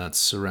heaven that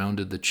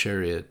surrounded the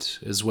chariot,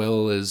 as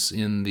well as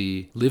in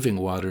the living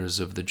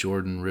waters of the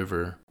Jordan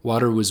River.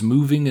 Water was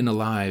moving and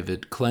alive.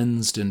 It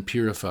cleansed and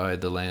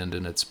purified the land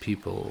and its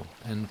people,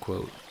 end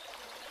quote.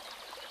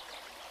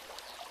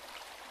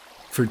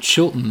 For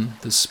Chilton,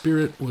 the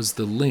Spirit was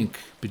the link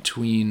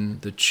between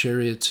the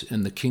chariot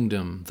and the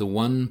kingdom, the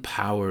one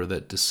power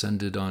that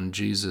descended on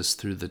Jesus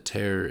through the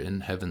tear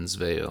in heaven's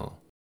veil.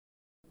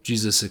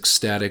 Jesus'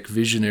 ecstatic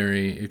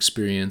visionary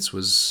experience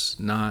was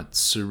not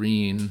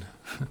serene.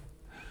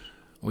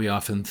 We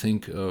often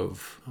think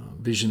of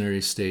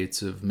visionary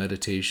states of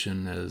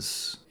meditation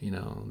as,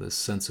 this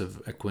sense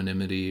of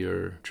equanimity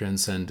or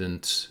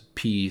transcendent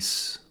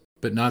peace.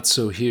 But not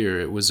so here.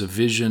 It was a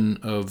vision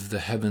of the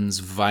heavens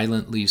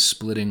violently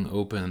splitting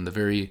open, the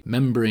very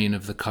membrane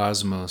of the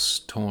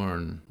cosmos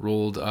torn,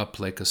 rolled up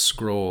like a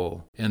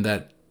scroll, and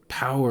that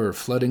power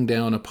flooding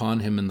down upon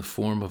him in the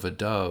form of a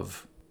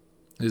dove.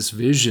 This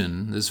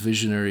vision, this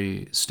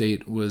visionary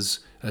state,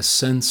 was a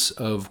sense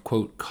of,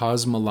 quote,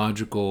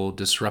 cosmological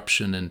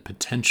disruption and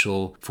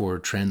potential for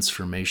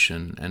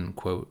transformation, end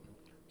quote.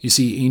 You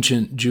see,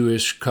 ancient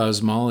Jewish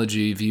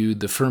cosmology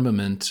viewed the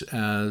firmament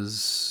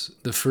as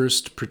the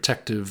first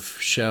protective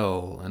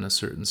shell, in a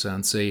certain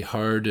sense, a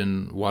hard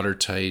and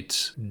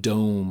watertight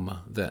dome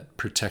that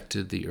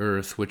protected the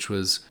earth, which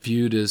was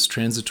viewed as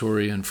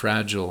transitory and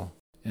fragile.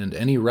 And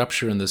any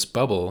rupture in this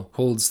bubble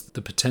holds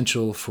the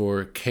potential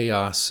for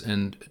chaos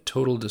and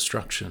total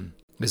destruction,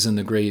 as in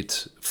the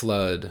great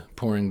flood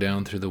pouring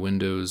down through the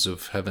windows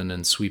of heaven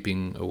and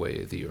sweeping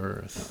away the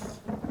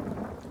earth.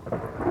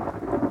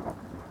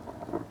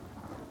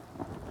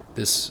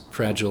 This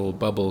fragile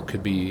bubble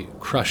could be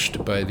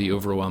crushed by the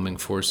overwhelming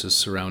forces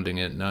surrounding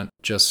it, not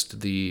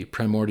just the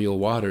primordial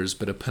waters,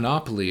 but a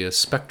panoply, a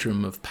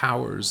spectrum of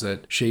powers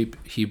that shape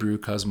Hebrew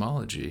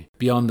cosmology.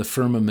 Beyond the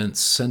firmament,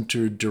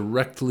 centered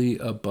directly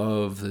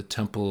above the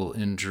temple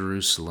in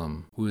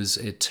Jerusalem, was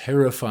a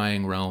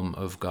terrifying realm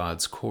of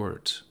God's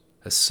court,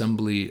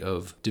 assembly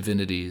of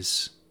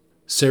divinities.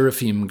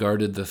 Seraphim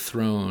guarded the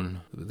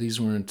throne.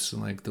 These weren't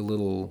like the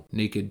little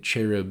naked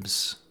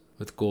cherubs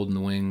with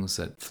golden wings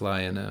that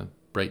fly in a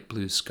bright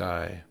blue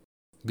sky.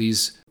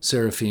 These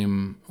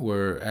seraphim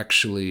were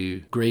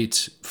actually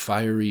great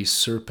fiery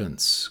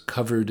serpents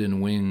covered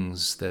in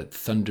wings that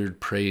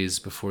thundered praise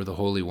before the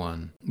Holy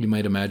One. You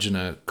might imagine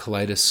a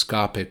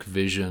kaleidoscopic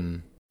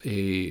vision,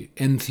 a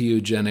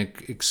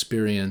entheogenic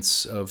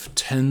experience of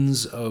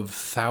tens of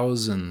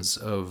thousands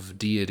of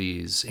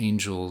deities,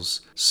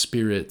 angels,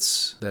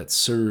 spirits that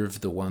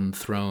serve the one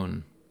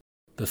throne.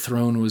 The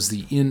throne was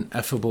the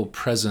ineffable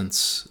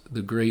presence,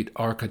 the great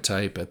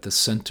archetype at the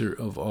center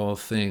of all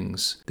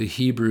things. The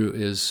Hebrew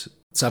is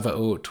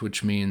tzavaot,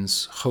 which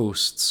means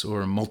hosts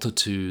or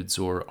multitudes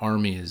or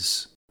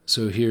armies.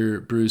 So here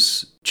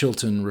Bruce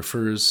Chilton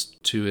refers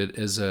to it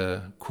as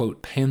a,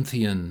 quote,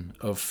 pantheon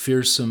of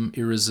fearsome,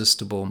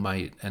 irresistible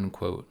might, end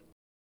quote.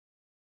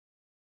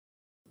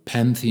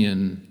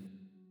 Pantheon,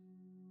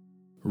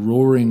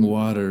 roaring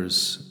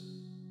waters,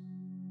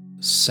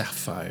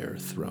 sapphire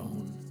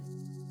throne.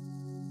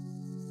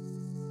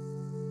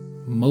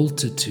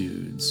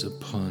 Multitudes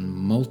upon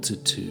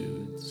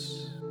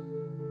multitudes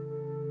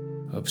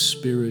of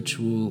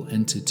spiritual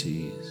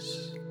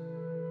entities,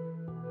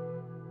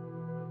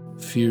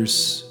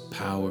 fierce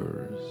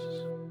powers,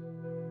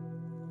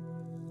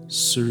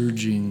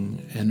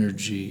 surging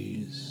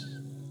energies,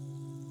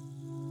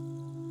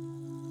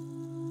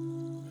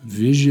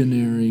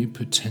 visionary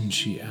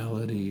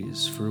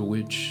potentialities for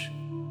which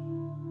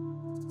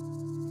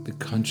the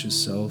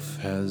conscious self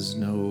has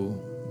no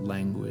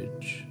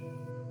language.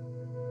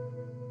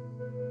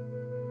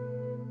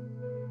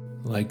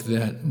 Like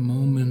that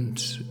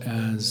moment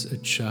as a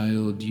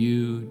child,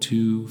 you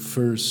too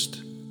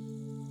first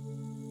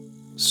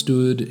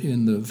stood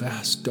in the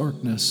vast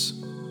darkness,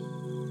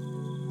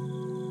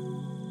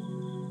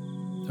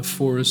 a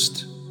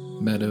forest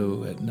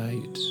meadow at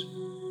night,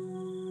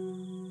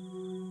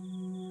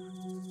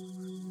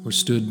 or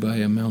stood by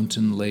a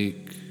mountain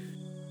lake,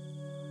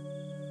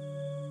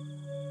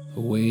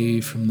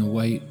 away from the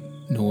white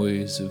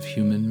noise of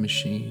human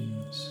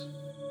machines.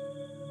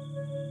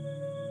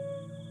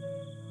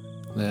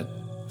 That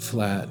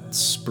flat,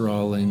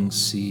 sprawling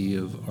sea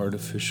of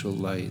artificial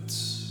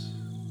lights,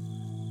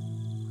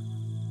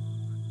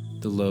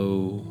 the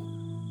low,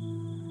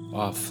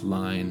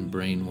 offline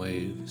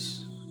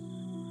brainwaves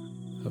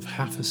of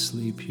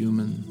half-asleep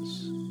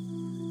humans,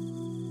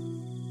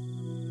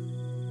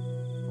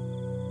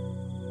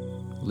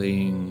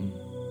 laying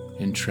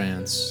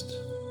entranced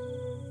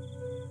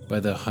by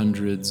the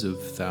hundreds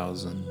of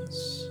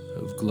thousands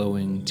of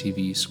glowing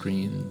TV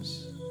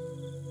screens,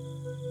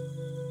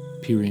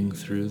 peering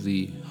through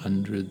the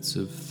hundreds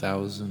of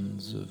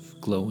thousands of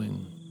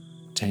glowing,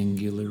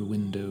 rectangular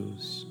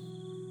windows.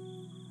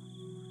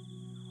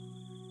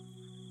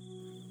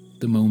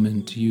 The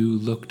moment you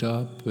looked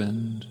up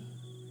and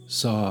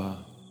saw,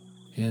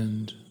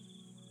 and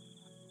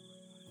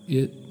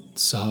it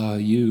saw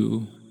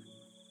you,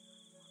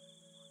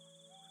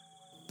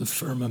 the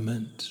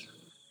firmament,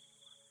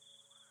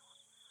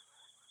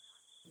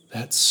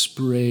 that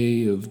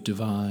spray of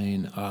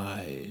divine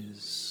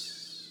eyes,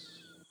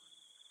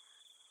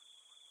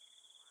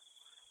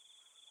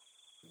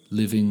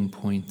 living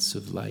points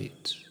of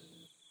light,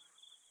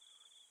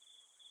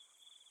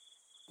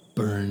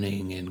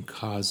 burning in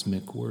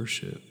cosmic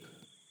worship,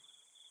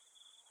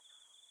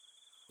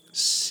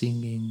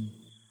 singing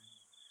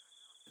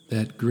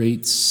that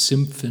great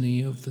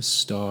symphony of the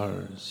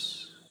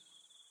stars,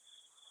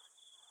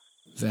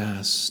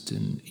 vast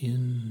and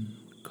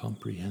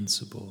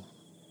incomprehensible,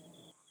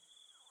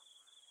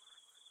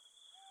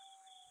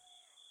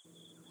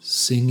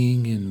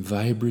 singing in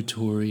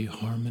vibratory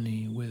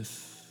harmony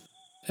with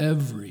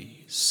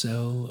every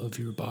cell of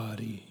your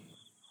body.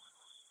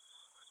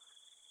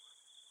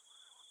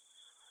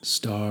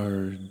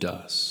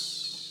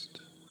 Stardust,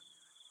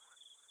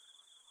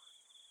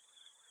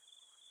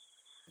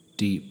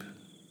 deep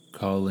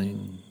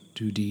calling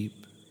to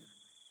deep,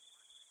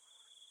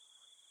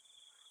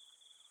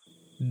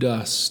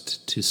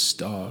 dust to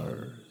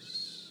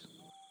stars,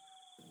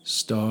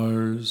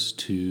 stars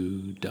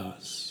to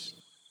dust.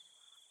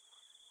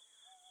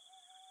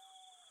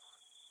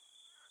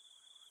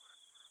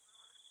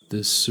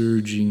 the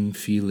surging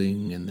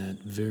feeling in that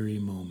very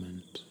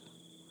moment.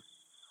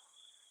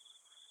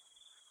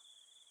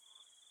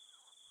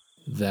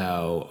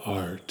 Thou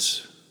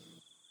art.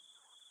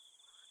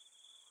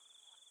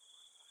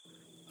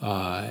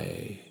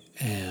 I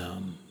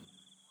am.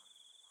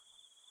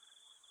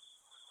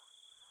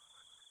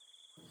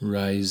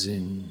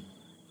 Rising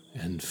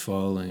and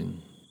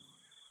falling.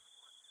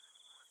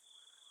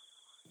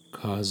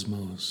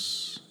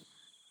 Cosmos.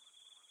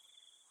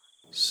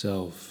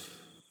 Self.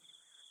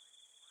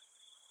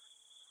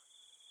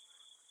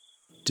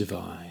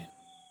 Divine.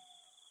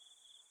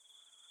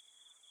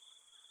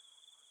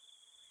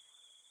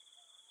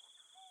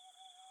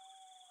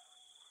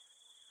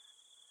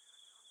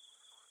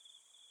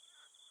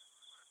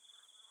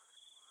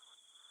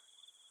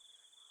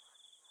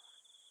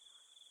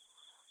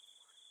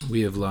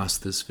 We have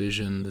lost this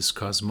vision, this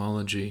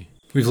cosmology.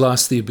 We've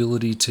lost the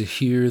ability to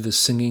hear the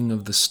singing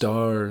of the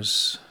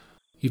stars.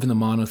 Even the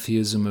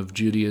monotheism of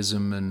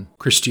Judaism and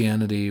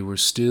Christianity were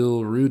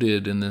still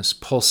rooted in this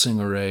pulsing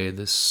array,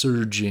 this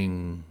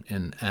surging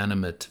and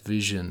animate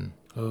vision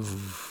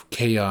of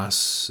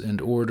chaos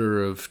and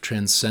order, of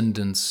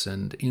transcendence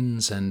and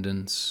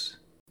inscendence.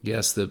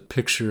 Yes, the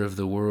picture of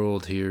the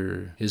world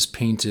here is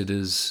painted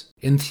as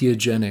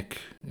entheogenic.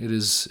 It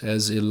is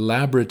as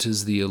elaborate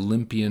as the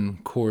Olympian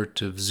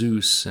court of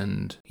Zeus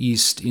and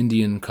East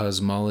Indian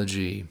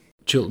cosmology.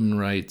 Chilton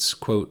writes,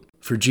 quote,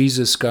 "For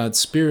Jesus, God's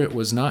Spirit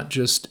was not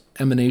just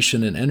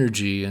emanation and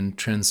energy and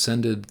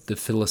transcended the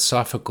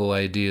philosophical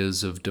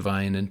ideas of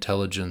divine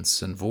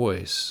intelligence and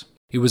voice.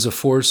 It was a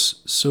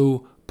force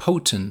so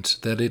potent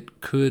that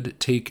it could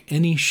take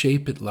any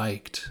shape it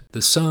liked.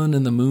 The sun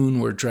and the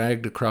moon were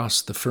dragged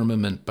across the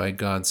firmament by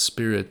God's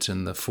Spirit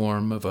in the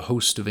form of a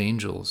host of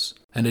angels.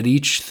 And at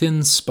each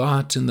thin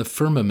spot in the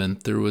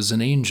firmament there was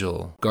an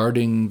angel,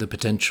 guarding the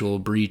potential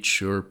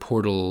breach or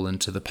portal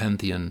into the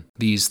pantheon.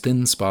 These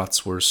thin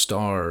spots were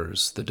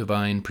stars, the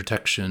divine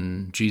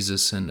protection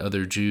Jesus and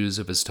other Jews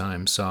of his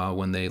time saw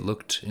when they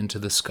looked into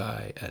the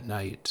sky at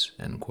night."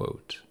 End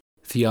quote.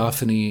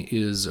 Theophany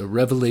is a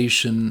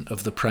revelation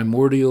of the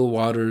primordial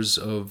waters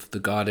of the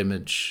God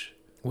image.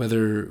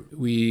 Whether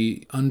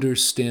we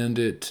understand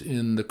it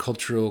in the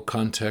cultural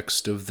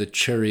context of the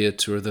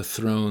chariot or the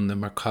throne, the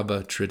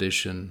Merkaba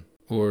tradition,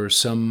 or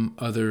some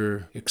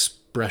other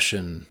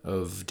expression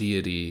of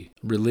deity,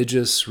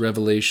 religious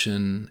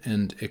revelation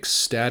and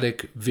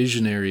ecstatic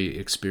visionary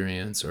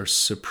experience are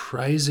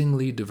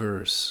surprisingly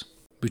diverse.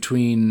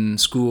 Between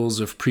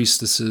schools of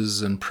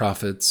priestesses and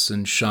prophets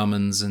and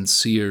shamans and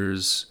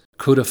seers,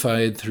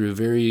 codified through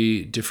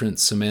very different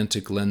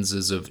semantic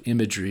lenses of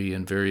imagery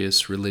in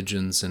various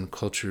religions and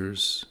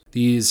cultures.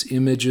 These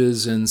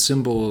images and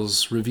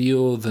symbols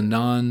reveal the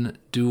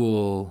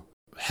non-dual,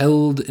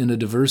 held in a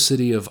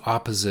diversity of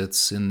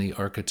opposites in the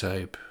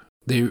archetype.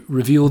 They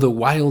reveal the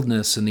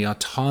wildness and the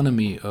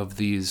autonomy of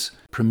these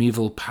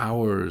primeval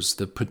powers,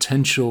 the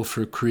potential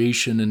for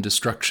creation and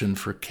destruction,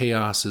 for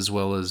chaos as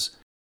well as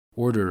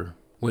order.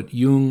 What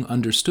Jung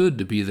understood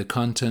to be the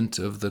content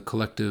of the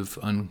collective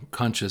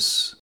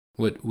unconscious,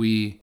 what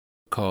we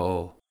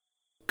call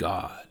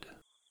God.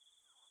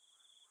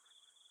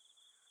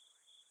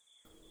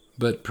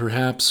 But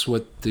perhaps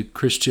what the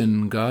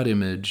Christian God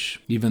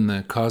image, even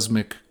the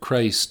cosmic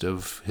Christ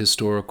of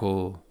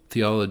historical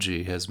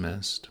theology, has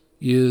missed,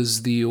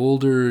 is the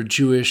older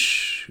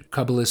Jewish,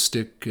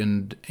 Kabbalistic,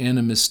 and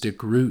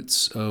animistic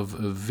roots of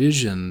a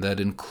vision that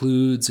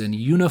includes and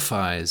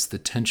unifies the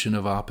tension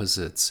of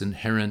opposites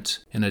inherent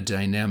in a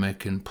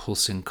dynamic and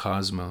pulsing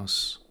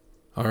cosmos.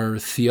 Our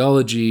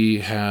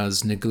theology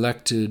has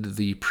neglected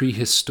the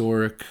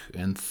prehistoric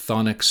and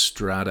chthonic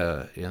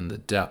strata in the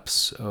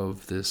depths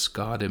of this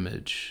God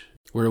image,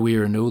 where we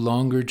are no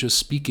longer just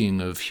speaking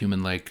of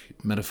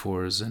human-like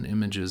metaphors and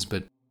images,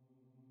 but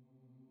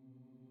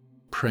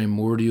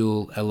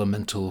primordial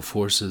elemental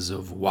forces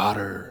of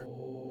water,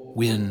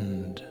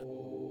 wind,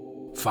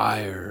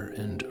 fire,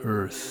 and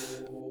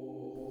earth,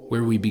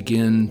 where we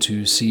begin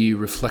to see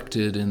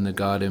reflected in the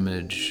God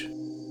image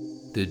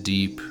the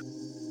deep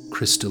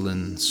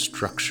crystalline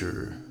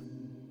structure,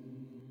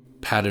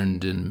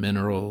 patterned in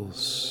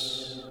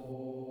minerals,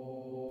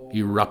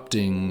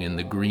 erupting in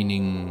the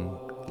greening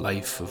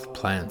life of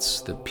plants,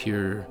 the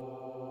pure,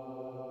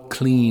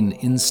 clean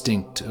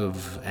instinct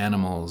of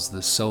animals,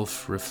 the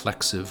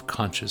self-reflexive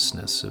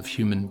consciousness of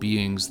human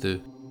beings, the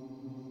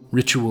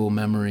ritual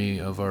memory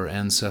of our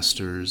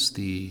ancestors,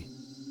 the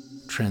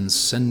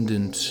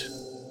transcendent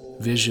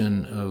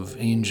vision of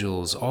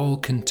angels, all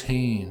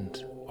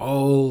contained,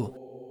 all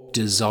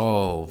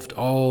dissolved,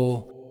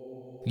 all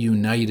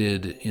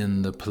united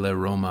in the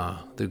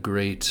pleroma, the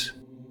great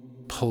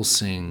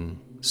pulsing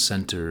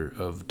center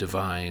of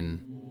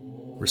divine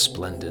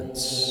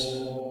resplendence.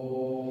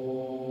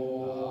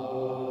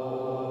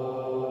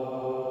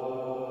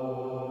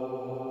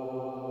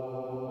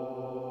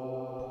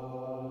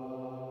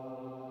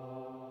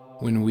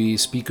 When we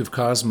speak of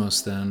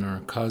cosmos, then, or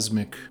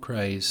cosmic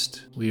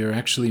Christ, we are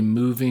actually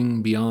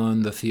moving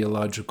beyond the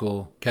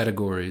theological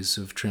categories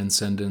of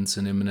transcendence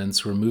and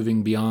immanence. We're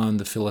moving beyond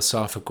the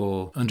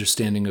philosophical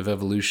understanding of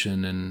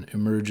evolution and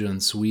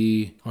emergence.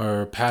 We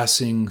are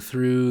passing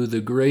through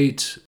the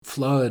great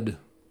flood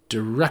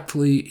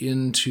directly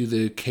into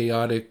the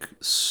chaotic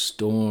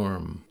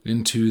storm,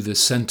 into the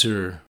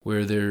center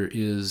where there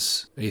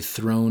is a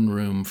throne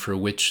room for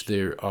which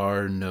there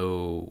are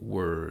no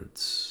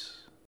words.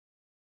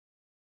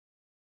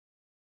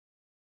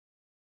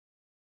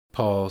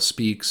 Paul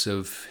speaks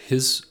of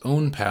his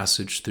own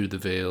passage through the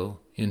veil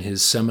in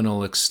his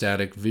seminal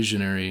ecstatic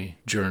visionary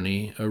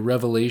journey, a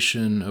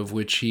revelation of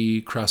which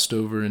he crossed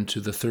over into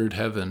the third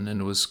heaven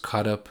and was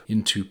caught up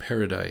into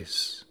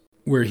paradise,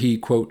 where he,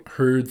 quote,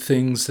 heard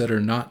things that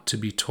are not to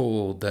be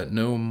told, that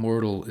no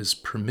mortal is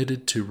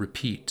permitted to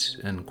repeat,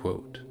 end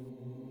quote.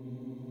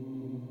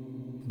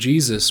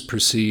 Jesus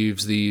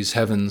perceives these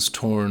heavens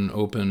torn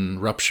open,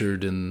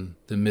 ruptured in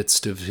the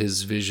midst of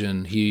his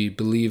vision. He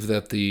believed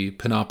that the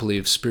panoply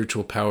of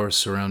spiritual power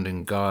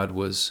surrounding God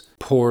was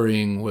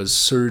pouring, was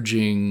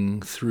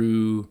surging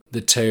through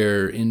the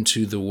tear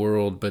into the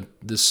world, but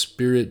the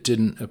Spirit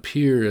didn't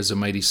appear as a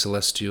mighty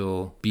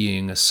celestial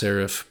being, a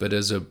seraph, but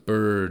as a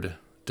bird,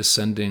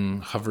 descending,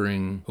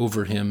 hovering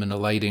over him and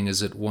alighting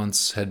as it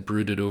once had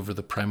brooded over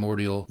the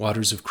primordial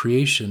waters of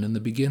creation in the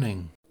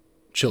beginning.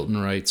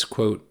 Chilton writes,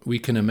 quote, we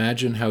can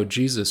imagine how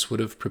Jesus would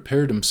have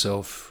prepared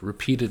himself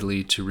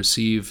repeatedly to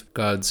receive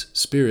God's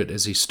Spirit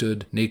as he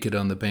stood naked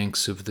on the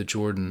banks of the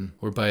Jordan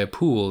or by a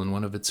pool in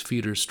one of its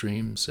feeder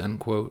streams,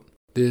 end quote.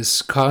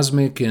 This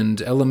cosmic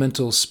and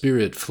elemental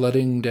spirit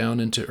flooding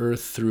down into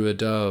earth through a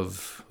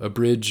dove, a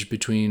bridge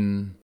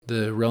between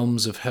the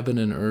realms of heaven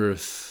and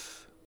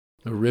earth,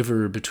 a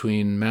river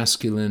between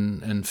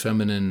masculine and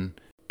feminine,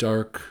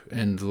 dark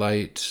and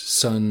light,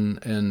 sun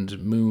and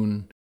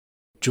moon,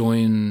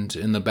 joined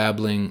in the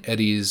babbling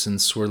eddies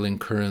and swirling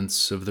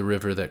currents of the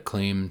river that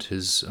claimed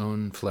his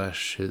own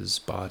flesh, his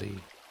body.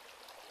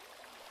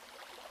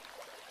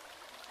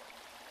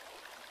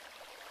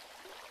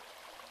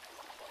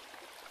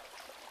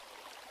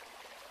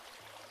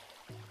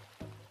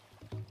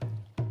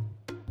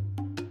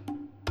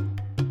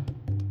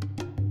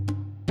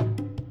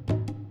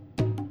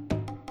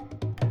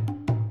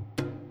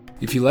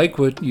 If you like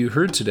what you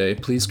heard today,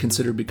 please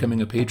consider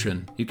becoming a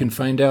patron. You can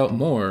find out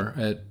more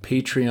at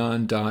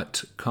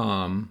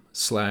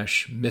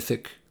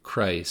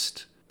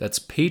patreon.com/mythicchrist. That's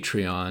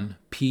Patreon,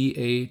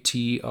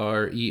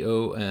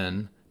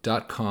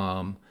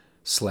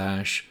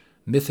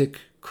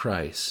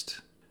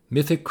 patreon.com/mythicchrist.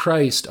 Mythic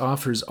Christ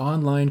offers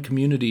online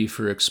community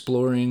for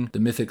exploring the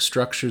mythic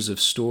structures of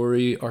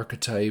story,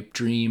 archetype,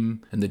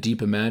 dream, and the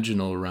deep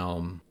imaginal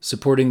realm,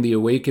 supporting the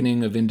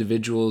awakening of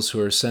individuals who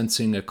are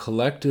sensing a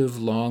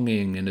collective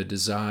longing and a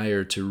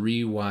desire to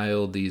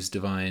rewild these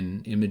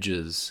divine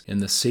images in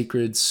the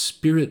sacred,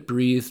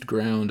 spirit-breathed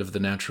ground of the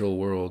natural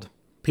world.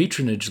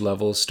 Patronage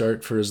levels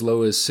start for as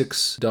low as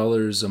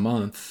 $6 a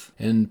month,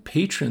 and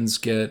patrons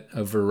get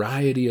a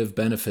variety of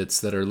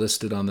benefits that are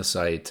listed on the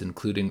site,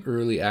 including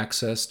early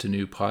access to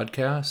new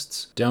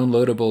podcasts,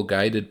 downloadable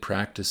guided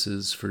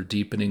practices for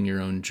deepening your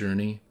own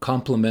journey,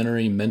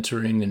 complimentary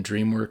mentoring and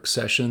dreamwork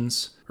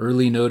sessions,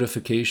 early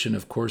notification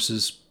of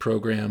courses,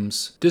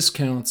 programs,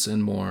 discounts,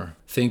 and more.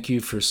 Thank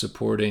you for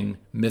supporting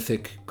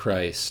Mythic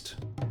Christ.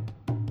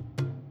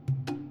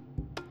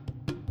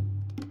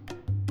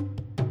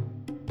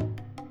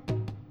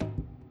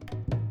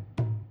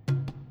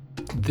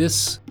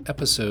 This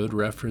episode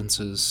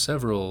references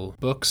several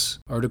books,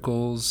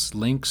 articles,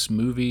 links,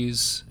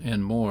 movies,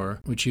 and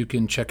more, which you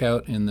can check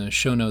out in the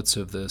show notes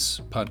of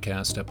this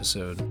podcast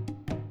episode.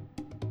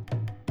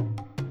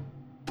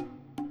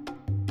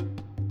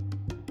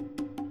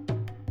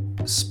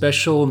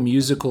 Special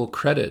musical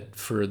credit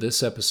for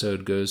this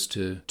episode goes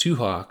to Two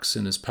Hawks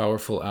and his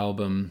powerful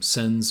album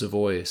Sends a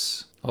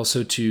Voice.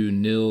 Also to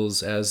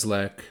Nils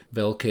Aslak,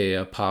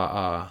 Velke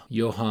Pa'a,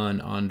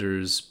 Johan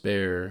Anders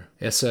Bear,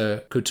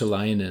 Esa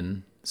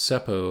Kutalainen,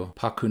 Seppo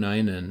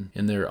Pakunainen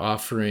in their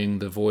offering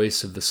the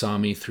voice of the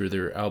Sami through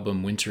their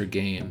album Winter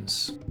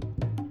Games.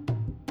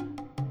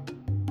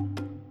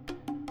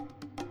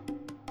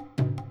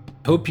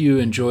 Hope you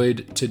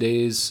enjoyed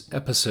today's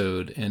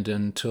episode, and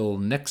until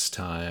next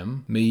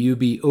time, may you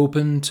be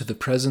open to the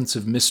presence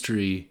of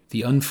mystery,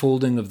 the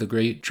unfolding of the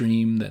great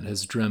dream that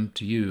has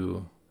dreamt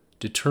you,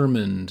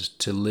 determined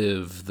to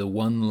live the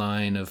one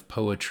line of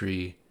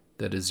poetry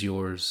that is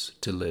yours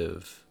to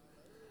live.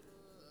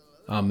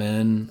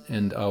 Amen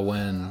and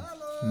Awen.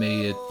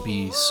 May it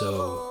be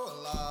so.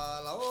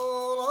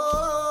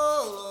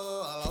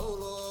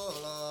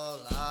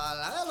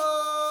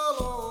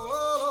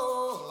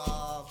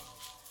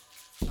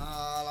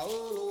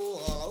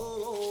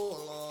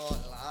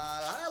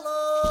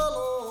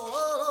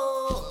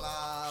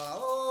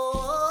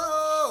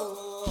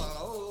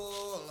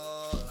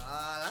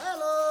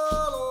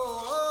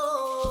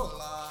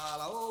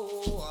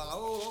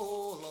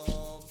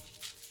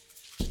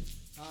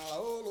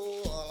 Oh,